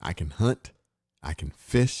too. I can hunt. I can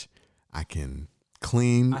fish. I can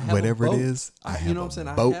clean, I have a whatever it boat. is. I have you know what I'm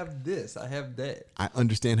saying? boat. I have this. I have that. I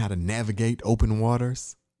understand how to navigate open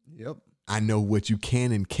waters. Yep. I know what you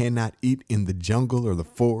can and cannot eat in the jungle or the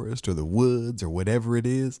forest or the woods or whatever it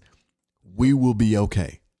is. We will be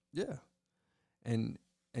okay. Yeah. And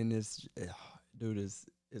it's dude, it's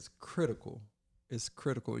critical. It's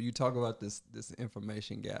critical. You talk about this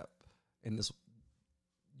information gap and this,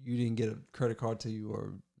 you didn't get a credit card till you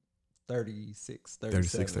were 36,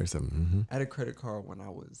 37. Mm-hmm. I had a credit card when I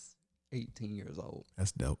was 18 years old.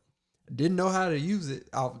 That's dope. Didn't know how to use it,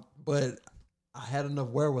 but I had enough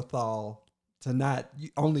wherewithal to not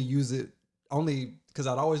only use it, only because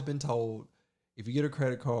I'd always been told, if you get a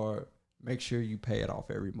credit card, make sure you pay it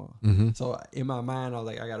off every month. Mm-hmm. So in my mind, I was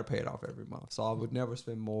like, I got to pay it off every month. So I would never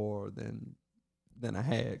spend more than I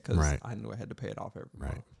had because Right. I knew I had to pay it off every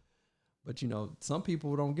Right. month. But, some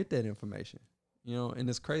people don't get that information, and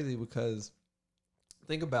it's crazy because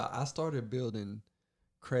think about, I started building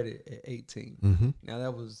credit at 18. Mm-hmm. Now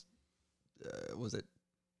that was it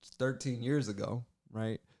 13 years ago,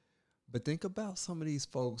 right? But think about some of these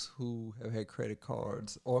folks who have had credit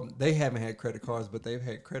cards, or they haven't had credit cards, but they've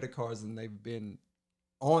had credit cards and they've been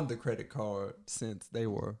on the credit card since they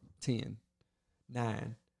were 10,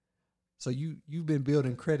 9. So you've been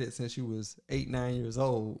building credit since you was 8, 9 years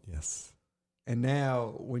old. Yes. And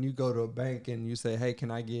now when you go to a bank and you say, hey,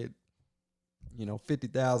 can I get,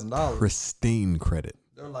 $50,000? Pristine credit.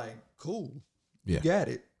 They're like, cool. Yeah. You got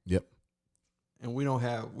it. Yep. And we don't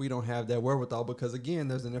have that wherewithal because, again,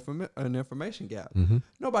 there's an information gap. Mm-hmm.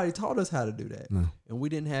 Nobody taught us how to do that. No. And we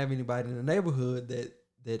didn't have anybody in the neighborhood that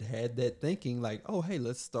had that thinking like, oh, hey,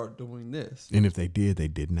 let's start doing this. And if they did, they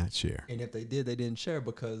did not share. And if they did, they didn't share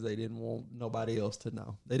because they didn't want nobody else to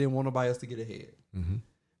know. They didn't want nobody else to get ahead. Mm-hmm.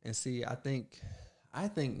 And see, I think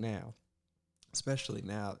now, especially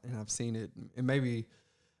now, and I've seen it, and maybe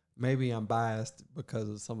I'm biased because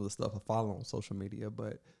of some of the stuff I follow on social media,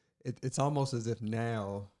 but it's almost as if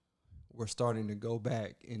now we're starting to go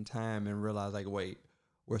back in time and realize, like, wait,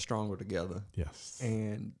 we're stronger together. Yes.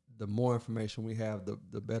 And the more information we have,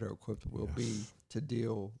 the better equipped we'll be to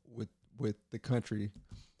deal with the country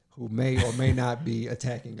who may or may not be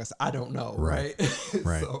attacking us. I don't know, right?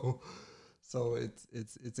 Right. So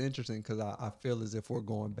it's interesting because I feel as if we're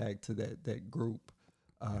going back to that group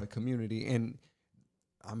community. And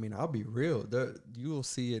I mean, I'll be real. You'll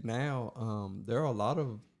see it now. There are a lot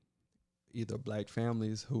of either black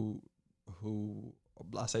families who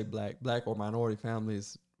I say black or minority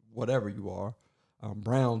families, whatever you are,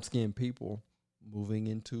 brown skinned people moving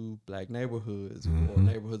into black neighborhoods or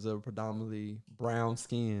neighborhoods that are predominantly brown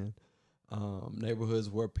skinned, neighborhoods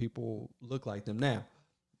where people look like them. Now,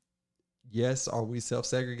 yes, are we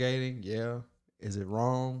self-segregating? Yeah. Is it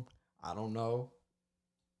wrong? I don't know.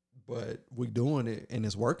 But we doing it and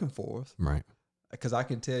it's working for us. Right. Because I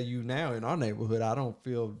can tell you now in our neighborhood, I'm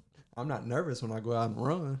not nervous when I go out and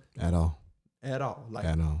run. At all. Like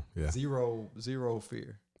At all. Yeah. Zero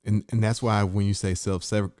fear. And that's why when you say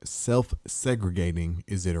self-segregating,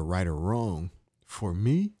 is it a right or wrong? For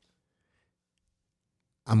me,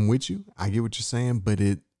 I'm with you. I get what you're saying, but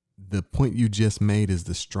the point you just made is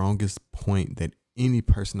the strongest point that any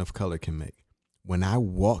person of color can make. When I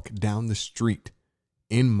walk down the street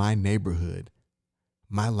in my neighborhood,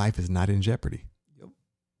 my life is not in jeopardy. Yep.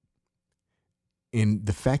 And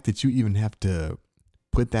the fact that you even have to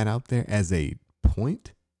put that out there as a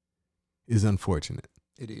point is unfortunate.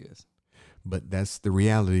 It is. But that's the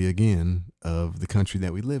reality, again, of the country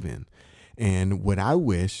that we live in. And what I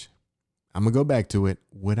wish, I'm going to go back to it.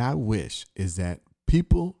 What I wish is that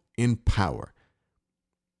people in power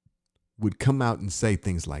would come out and say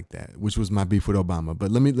things like that, which was my beef with Obama.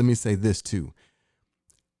 But let me say this too.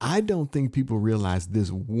 I don't think people realize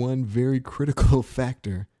this one very critical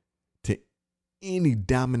factor to any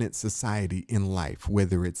dominant society in life,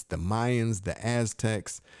 whether it's the Mayans, the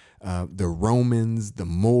Aztecs, the Romans, the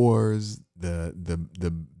Moors,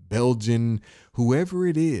 the Belgian, whoever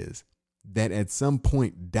it is that at some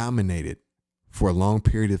point dominated for a long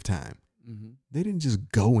period of time. Mm-hmm. They didn't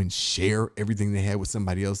just go and share everything they had with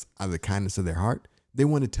somebody else out of the kindness of their heart. They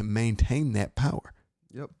wanted to maintain that power.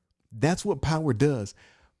 Yep. That's what power does.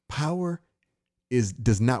 Power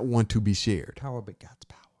does not want to be shared. Power begots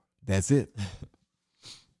power. That's it.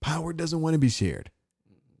 Power doesn't want to be shared.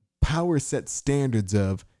 Power sets standards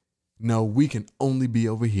of, no, we can only be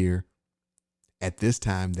over here at this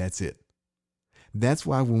time. That's it. That's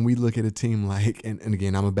why when we look at a team like, and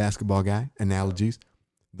again, I'm a basketball guy, analogies,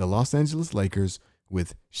 the Los Angeles Lakers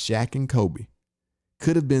with Shaq and Kobe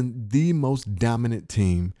could have been the most dominant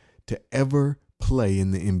team to ever play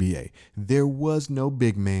in the NBA. There was no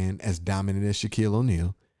big man as dominant as Shaquille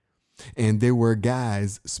O'Neal. And there were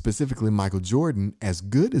guys, specifically Michael Jordan, as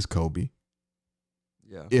good as Kobe.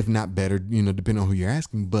 Yeah. If not better, depending on who you're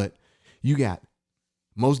asking. But you got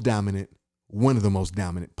most dominant, one of the most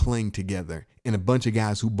dominant playing together, and a bunch of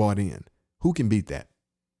guys who bought in. Who can beat that?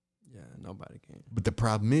 Yeah, nobody can. But the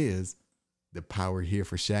problem is the power here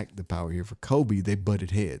for Shaq, the power here for Kobe, they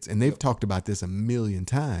butted heads. And they've talked about this a million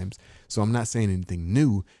times. So I'm not saying anything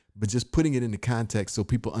new, but just putting it into context so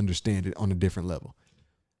people understand it on a different level.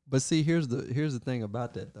 But see, here's the thing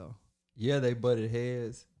about that though. Yeah, they butted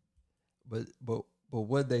heads, but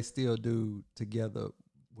what they still do together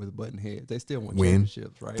with butting heads, they still win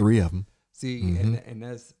championships, right? 3 of them. See, and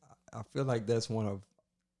that's, I feel like that's one of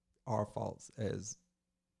our faults as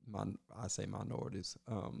I say minorities,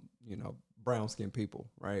 brown skinned people,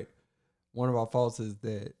 right? One of our faults is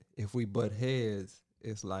that if we butt heads,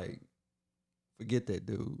 it's like, forget that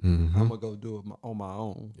dude. I'm gonna go do it on my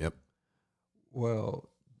own. Yep. Well,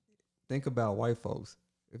 think about white folks.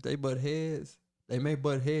 If they butt heads, they may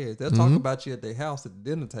butt heads. They'll talk about you at their house at the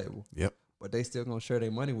dinner table. Yep. But they still gonna share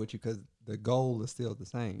their money with you because the goal is still the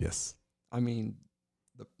same. Yes. I mean,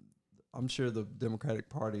 I'm sure the Democratic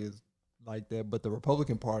Party is like that, but the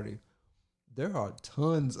Republican Party, there are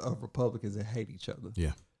tons of Republicans that hate each other.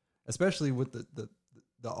 Yeah. especially with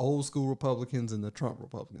the old school Republicans and the Trump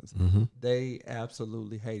Republicans. Mm-hmm. They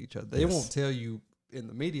absolutely hate each other. They Yes. won't tell you in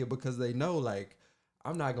the media because they know, like,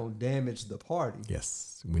 I'm not going to damage the party.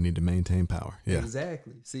 Yes, we need to maintain power. Yeah,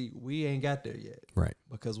 Exactly. See, we ain't got there yet right.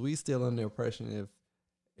 because we still under oppression.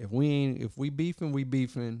 If we beefing, we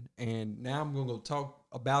beefing, and now I'm gonna go talk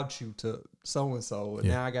about you to so and so, and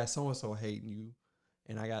Yeah. now I got so and so hating you,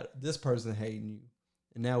 and I got this person hating you,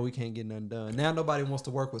 and now we can't get nothing done. Now nobody wants to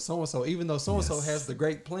work with so and so, even though so and so Yes. has the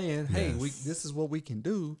great plan. Hey, Yes. this is what we can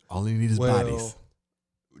do. All you need is Well, bodies.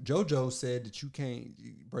 JoJo said that you can't,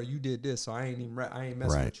 bro. You did this, so I ain't messing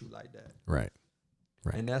Right. with you like that. Right.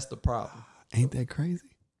 Right. And that's the problem. Ain't that crazy?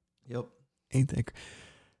 Yep, Ain't that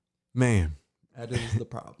man? that is the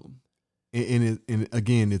problem. And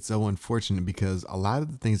again, it's so unfortunate because a lot of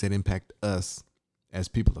the things that impact us as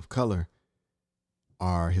people of color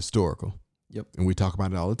are historical. Yep. And we talk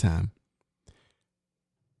about it all the time.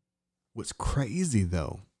 What's crazy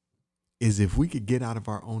though is if we could get out of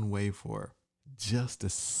our own way for just a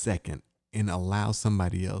second and allow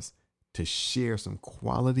somebody else to share some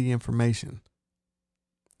quality information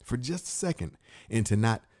for just a second and to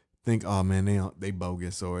not think, oh man, they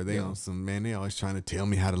bogus, or they Yeah. on some, man, they always trying to tell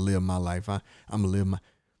me how to live my life. I'm gonna live my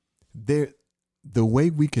the way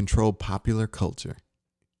we control popular culture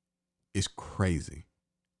is crazy.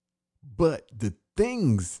 But the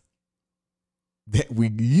things that we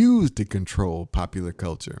use to control popular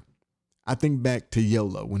culture, I think back to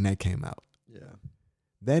YOLO when that came out. Yeah.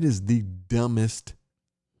 That is the dumbest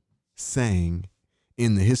saying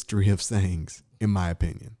in the history of sayings, in my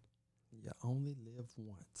opinion. You only live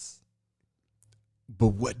once. But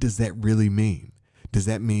what does that really mean? Does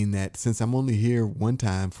that mean that since I'm only here one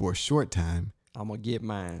time for a short time, I'm gonna get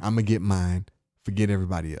mine. I'm going to get mine, forget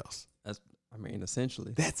everybody else?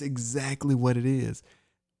 Essentially. That's exactly what it is.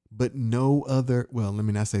 But no other, well, let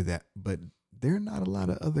me not say that, but there are not a lot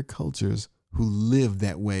of other cultures who live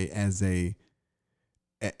that way as a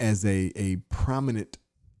prominent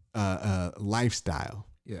lifestyle.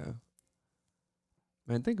 Yeah.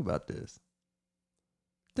 Man, think about this.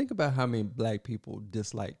 Think about how many black people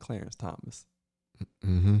dislike Clarence Thomas.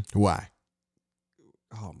 Mm-hmm. Why?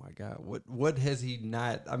 Oh my God. What has he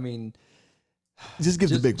not? I mean, Just give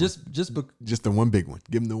the big one. just The one big one.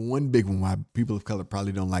 Give him the one big one why people of color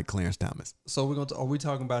probably don't like Clarence Thomas. so are we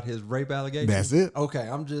talking about his rape allegations? That's it. Okay,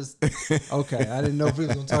 okay. I didn't know if we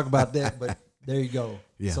was gonna talk about that, but there you go.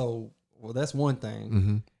 Yeah. So, well, that's one thing.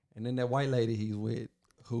 Mm-hmm. And then that white lady he's with,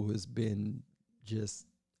 who has been just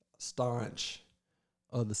staunch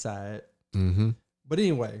other side. Mm-hmm. But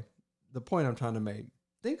anyway, the point I'm trying to make,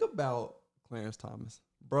 think about Clarence Thomas.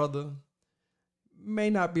 Brother, may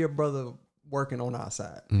not be a brother working on our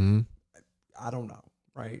side. Mm-hmm. I don't know,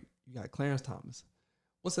 right? You got Clarence Thomas.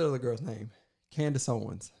 What's that other girl's name? Candace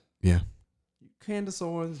Owens. Yeah. Candace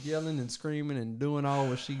Owens yelling and screaming and doing all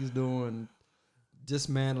what she's doing,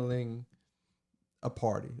 dismantling a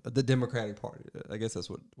party, the Democratic Party. I guess that's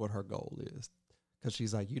what her goal is. Because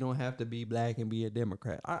she's like, you don't have to be black and be a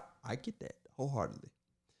Democrat. I get that wholeheartedly.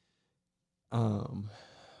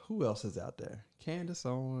 Who else is out there? Candace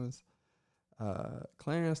Owens,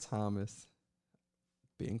 Clarence Thomas,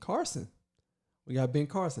 Ben Carson. We got Ben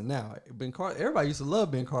Carson. Now, everybody used to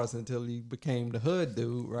love Ben Carson until he became the hood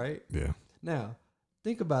dude, right? Yeah. Now,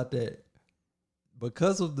 think about that.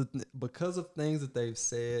 Because of things that they've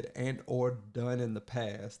said and or done in the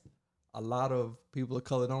past, a lot of people of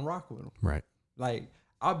color don't rock with them. Right. Like,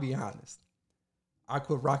 I'll be honest. I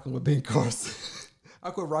quit rocking with Ben Carson. I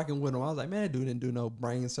quit rocking with him. I was like, man, that dude didn't do no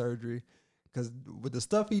brain surgery. Because with the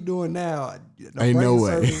stuff he doing now, Ain't no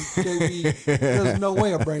way. There's no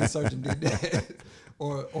way a brain surgeon did that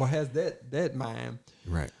or has that mind.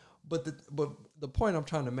 Right. But the point I'm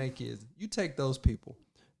trying to make is, you take those people.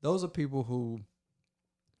 Those are people who,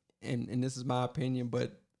 and this is my opinion,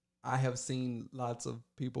 but I have seen lots of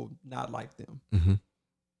people not like them. Mm-hmm.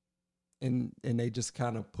 And they just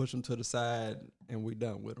kind of push them to the side and we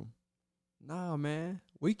done with them. Nah, man,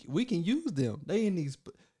 we can use them. They in these.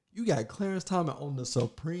 You got Clarence Thomas on the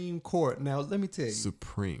Supreme Court. Now, let me tell you.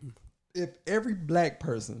 Supreme. If every black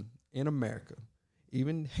person in America,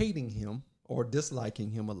 even hating him or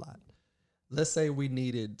disliking him a lot, let's say we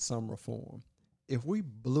needed some reform. If we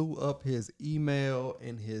blew up his email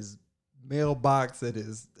and his mailbox at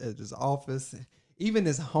his office, even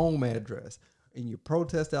his home address, and you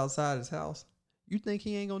protest outside his house, you think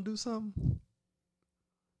he ain't gonna do something?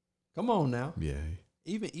 Come on now. Yeah.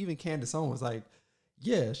 Even Candace Owens, like,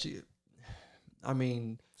 yeah, she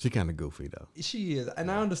kind of goofy though. She is, and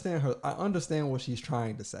I understand her. I understand what she's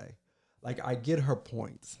trying to say. Like, I get her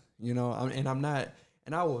points, you know. And I'm not,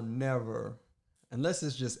 and I will never, unless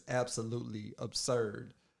it's just absolutely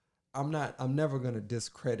absurd, I'm never gonna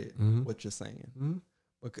discredit Mhm. what you're saying. Mm-hmm.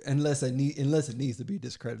 Unless it needs to be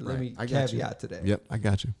discredited. Let me I got caveat to that. Yep, I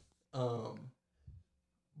got you.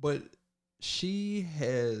 But she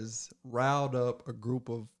has riled up a group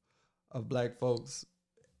of black folks.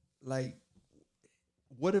 Like,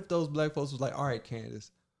 what if those black folks was like, all right,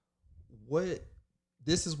 Candace,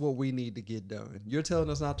 this is what we need to get done. You're telling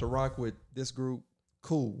us not to rock with this group.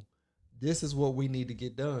 Cool. This is what we need to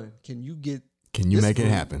get done. Can you make it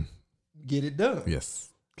happen? Get it done. Yes.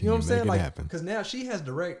 You know what I'm saying? Like, happen? because now she has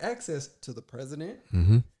direct access to the president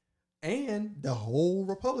Mm-hmm. and the whole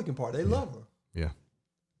Republican Party. They love her. Yeah.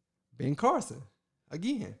 Ben Carson,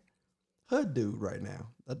 again, HUD dude right now,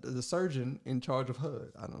 the surgeon in charge of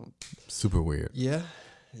HUD. Super weird. Yeah,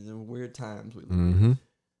 it's in weird times we live Mm-hmm. in.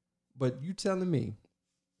 But you telling me,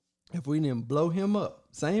 if we didn't blow him up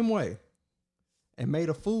same way and made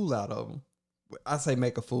a fool out of him, I say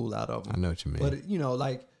make a fool out of him. I know what you mean. But,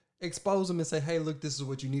 like, expose him and say, hey, look, this is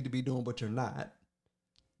what you need to be doing, but you're not.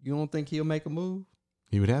 You don't think he'll make a move?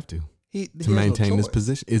 He would have to He maintain no this choice.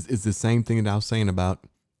 position. It's the same thing that I was saying about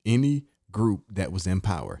any group that was in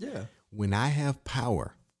power. Yeah. When I have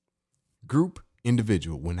power, group,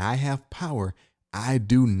 individual, when I have power, I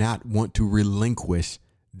do not want to relinquish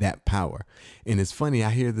that power. And it's funny, I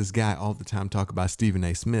hear this guy all the time talk about Stephen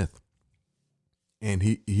A. Smith. And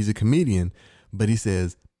he's a comedian, but he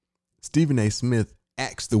says Stephen A. Smith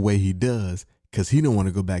acts the way he does because he don't want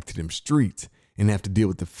to go back to them streets and have to deal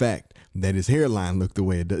with the fact that his hairline looked the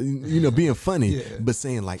way it does. Being funny, Yeah. but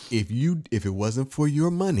saying like, if it wasn't for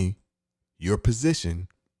your money, your position,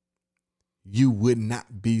 you would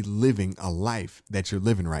not be living a life that you're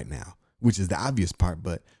living right now, which is the obvious part.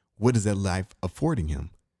 But what is that life affording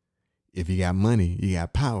him? If you got money, you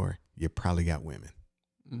got power, you probably got women.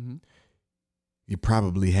 Mm-hmm. You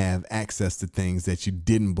probably have access to things that you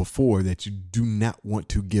didn't before that you do not want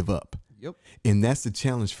to give up. Yep. And that's the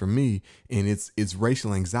challenge for me. And it's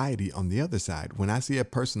racial anxiety on the other side. When I see a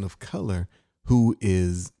person of color who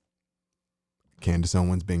is Candace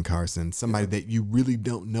Owens, Ben Carson, somebody that you really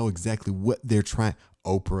don't know exactly what they're trying,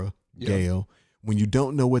 Oprah, Gail, when you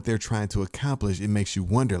don't know what they're trying to accomplish, it makes you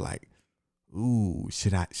wonder like, ooh,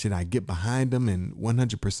 should I get behind them? And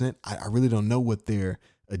 100%, I really don't know what their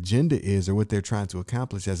agenda is or what they're trying to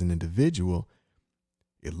accomplish as an individual.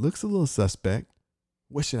 It looks a little suspect.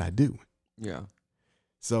 What should I do? Yeah.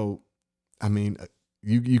 So, I mean,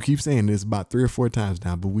 you keep saying this about 3 or 4 times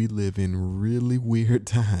now, but we live in really weird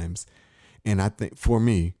times. And I think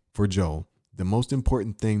for Joel, the most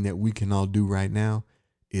important thing that we can all do right now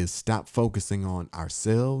is stop focusing on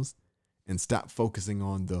ourselves and stop focusing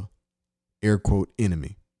on the air quote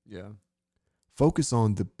enemy. Yeah. Focus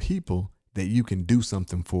on the people that you can do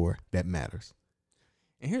something for that matters.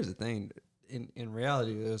 And here's the thing. In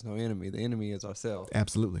reality, there's no enemy. The enemy is ourselves.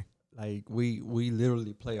 Absolutely. Like, we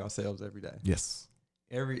literally play ourselves every day. Yes.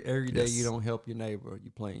 Every day Yes. you don't help your neighbor, you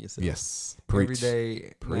playing yourself. Yes. Every Preach.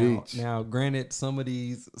 day. Preach. Now, granted, some of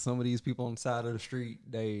these people on the side of the street,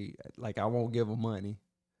 they like, I won't give them money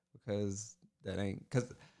because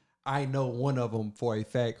I know one of them for a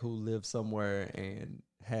fact who lives somewhere and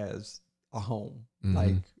has a home, Mhm.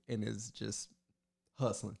 like, and is just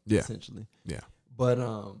hustling, Yeah. essentially. Yeah. But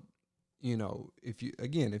if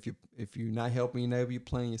you're not helping your neighbor, you're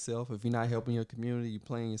playing yourself. If you're not helping your community, you're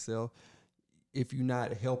playing yourself. If you're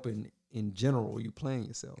not helping in general, you're playing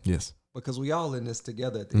yourself. Yes. Because we all in this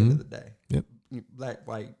together at the end of the day. Yep. Black,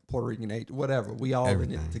 white, Puerto Rican, Asian, whatever. We all in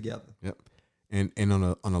Everything. it together. Yep. And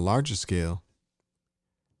on a larger scale,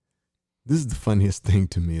 this is the funniest thing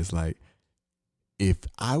to me. Is like, if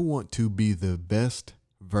I want to be the best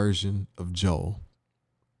version of Joel,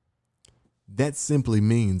 that simply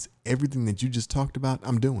means everything that you just talked about,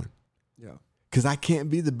 I'm doing. Yeah. Because I can't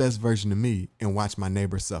be the best version of me and watch my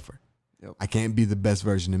neighbor suffer. Yep. I can't be the best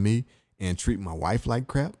version of me and treat my wife like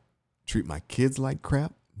crap, treat my kids like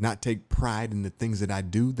crap, not take pride in the things that I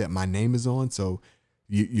do that my name is on. So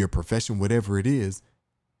your profession, whatever it is,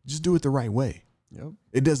 just do it the right way. Yep.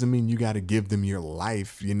 It doesn't mean you got to give them your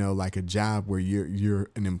life, like a job where you're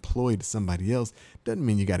an employee to somebody else. Doesn't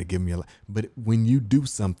mean you got to give them your life. But when you do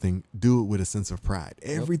something, do it with a sense of pride.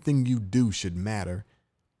 Everything you do should matter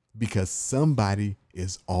because somebody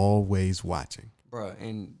is always watching. Bro,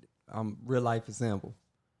 and real life example.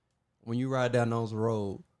 When you ride down Nose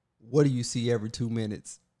Road, what do you see every 2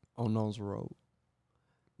 minutes on Nose Road?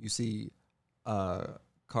 You see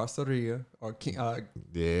carceria or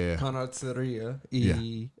carniceria,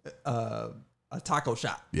 a taco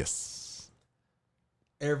shop. Yes.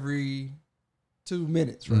 Every 2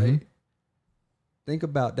 minutes, right? Think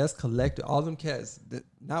about that's collective. All them cats,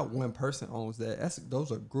 not one person owns that. Those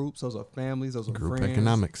are groups, those are families, those are Group friends.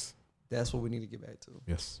 economics. That's what we need to get back to.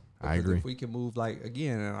 Yes, I Because agree. If we can move like,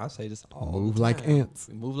 again, and I say this all Move the like time, ants.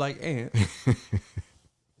 we move like ants.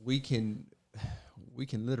 we can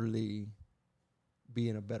literally be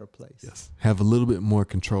in a better place. Yes, have a little bit more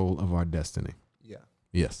control of our destiny. Yeah.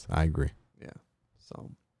 Yes, I agree. Yeah. So,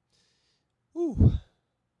 ooh,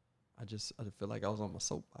 I feel like I was on my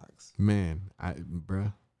soapbox. Man,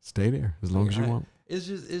 bruh, stay there as long as you want. It's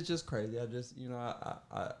just crazy. I just,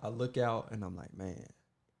 I look out and I'm like, man,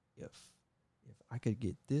 if I could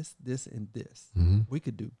get this, and this, Mm-hmm. we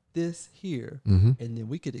could do this here, Mm-hmm. and then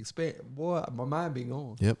we could expand. Boy, my mind be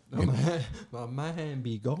going. Yep. My mind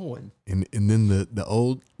be going. And then the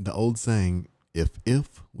old saying,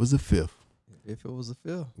 if was a fifth, If it was a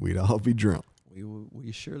fifth, we'd all be drunk.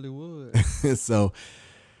 we surely would. So,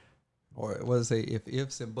 Or what does it say? If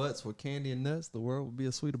ifs and buts were candy and nuts, the world would be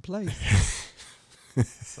a sweeter place.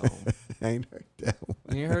 So I ain't heard that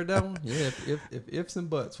one. you ain't heard that one? Yeah. If ifs and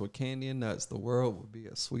buts were candy and nuts, the world would be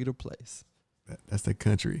a sweeter place. That's the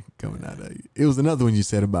country coming out of you. It was another one you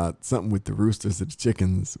said about something with the roosters and the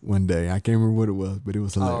chickens one day. I can't remember what it was, but it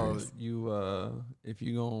was hilarious. If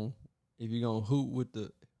you gonna hoot with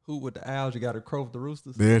the owls, you got to crow with the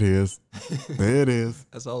roosters. There it is. There it is.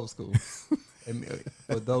 That's old school. And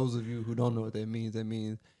for those of you who don't know what that means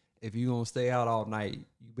if you're gonna stay out all night,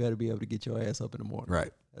 you better be able to get your ass up in the morning.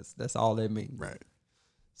 Right. That's all that means. Right.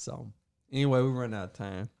 So anyway, we run out of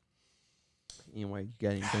time. Anyway, you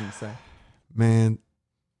got anything to say? Man,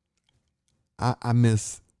 I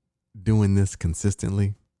miss doing this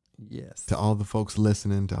consistently. Yes. To all the folks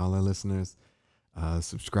listening, to all our listeners,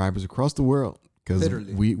 subscribers across the world, because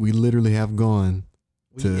we literally have gone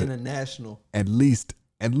We to international. at least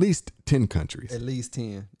 10 countries. At least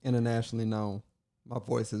 10 internationally known. My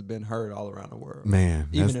voice has been heard all around the world. Man,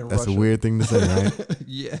 Even in that's a Russia. weird thing to say, right?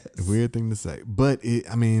 Yes. A weird thing to say, but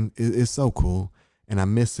it's so cool, and I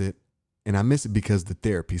miss it. And I miss it because the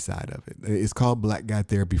therapy side of it. It's called Black Guy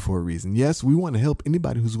Therapy for a reason. Yes, we want to help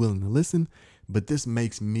anybody who's willing to listen, but this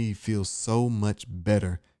makes me feel so much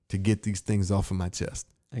better to get these things off of my chest.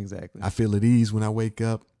 Exactly. I feel at ease when I wake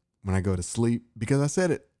up, when I go to sleep, because I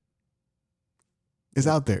said it. It's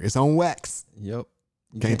out there. It's on wax. Yep.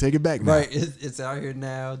 You Can't take it back now. Right. It's out here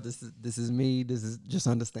now. This is me. This is just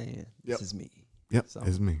understand. Yep. This is me. Yep, So,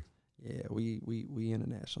 it's me. Yeah, we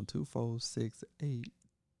international. 2, 4, 6, 8,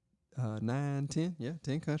 9, 10. Yeah,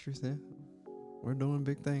 10 countries. Yeah, we're doing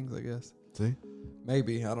big things, I guess. See?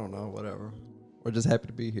 Maybe, I don't know. Whatever. We're just happy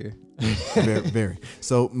to be here. Very, very.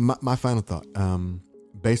 So my final thought,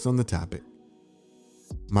 based on the topic,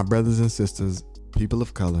 my brothers and sisters, people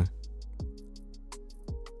of color,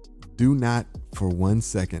 do not for 1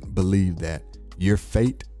 second believe that your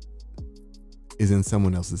fate is in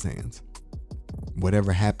someone else's hands.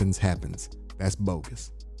 Whatever happens, happens. That's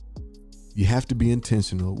bogus. You have to be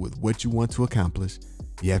intentional with what you want to accomplish.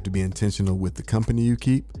 You have to be intentional with the company you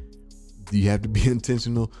keep. You have to be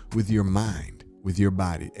intentional with your mind, with your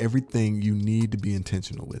body. Everything, you need to be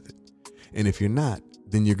intentional with it. And if you're not,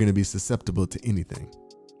 then you're going to be susceptible to anything.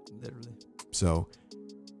 Literally. So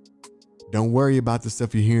don't worry about the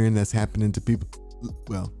stuff you're hearing that's happening to people.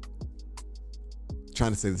 Well,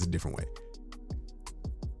 trying to say this a different way.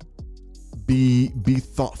 Be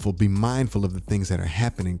thoughtful, be mindful of the things that are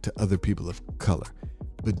happening to other people of color.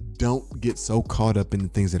 But don't get so caught up in the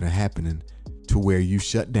things that are happening to where you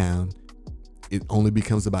shut down. It only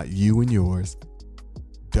becomes about you and yours.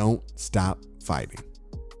 Don't stop fighting.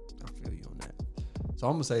 I feel you on that. So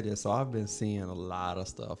I'm gonna say this. So I've been seeing a lot of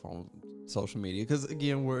stuff on social media because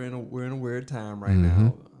again we're in a weird time right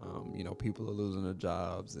now. People are losing their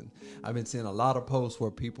jobs, and I've been seeing a lot of posts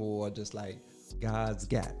where people are just like, God's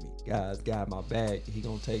got me. God's got my back. He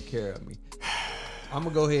gonna take care of me. I'm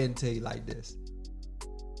gonna go ahead and tell you like this.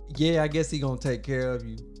 Yeah, I guess he gonna take care of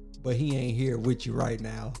you, but he ain't here with you right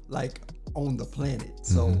now, like on the planet.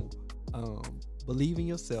 So believe in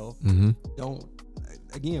yourself. Don't,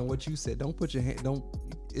 again, what you said, don't put your hand, don't,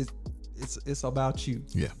 it's about you.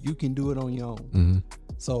 Yeah. You can do it on your own.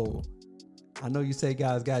 So I know you say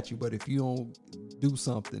God's got you, but if you don't do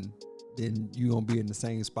something, then you're gonna be in the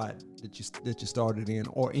same spot that you started in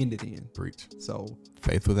or ended in. Preach. So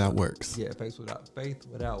Faith without works. yeah, faith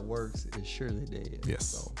without works is surely dead. Yes.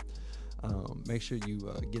 So make sure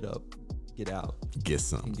you get up, get out, Get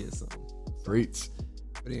some. and get some. Preach.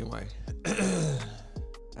 But anyway,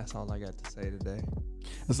 that's all I got to say today.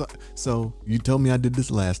 So you told me I did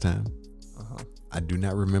this last time. Uh-huh. I do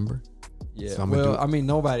not remember. Yeah. So I'm gonna do it. I mean,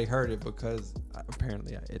 nobody heard it because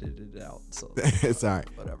apparently I edited it out. So It's all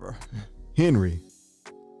right. whatever. Henry,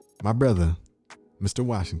 my brother, Mr.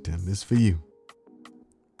 Washington, this is for you.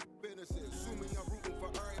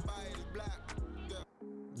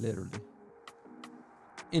 Literally.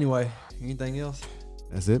 Anyway, anything else?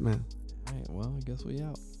 That's it, man. All right, well, I guess we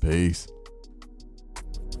out. Peace.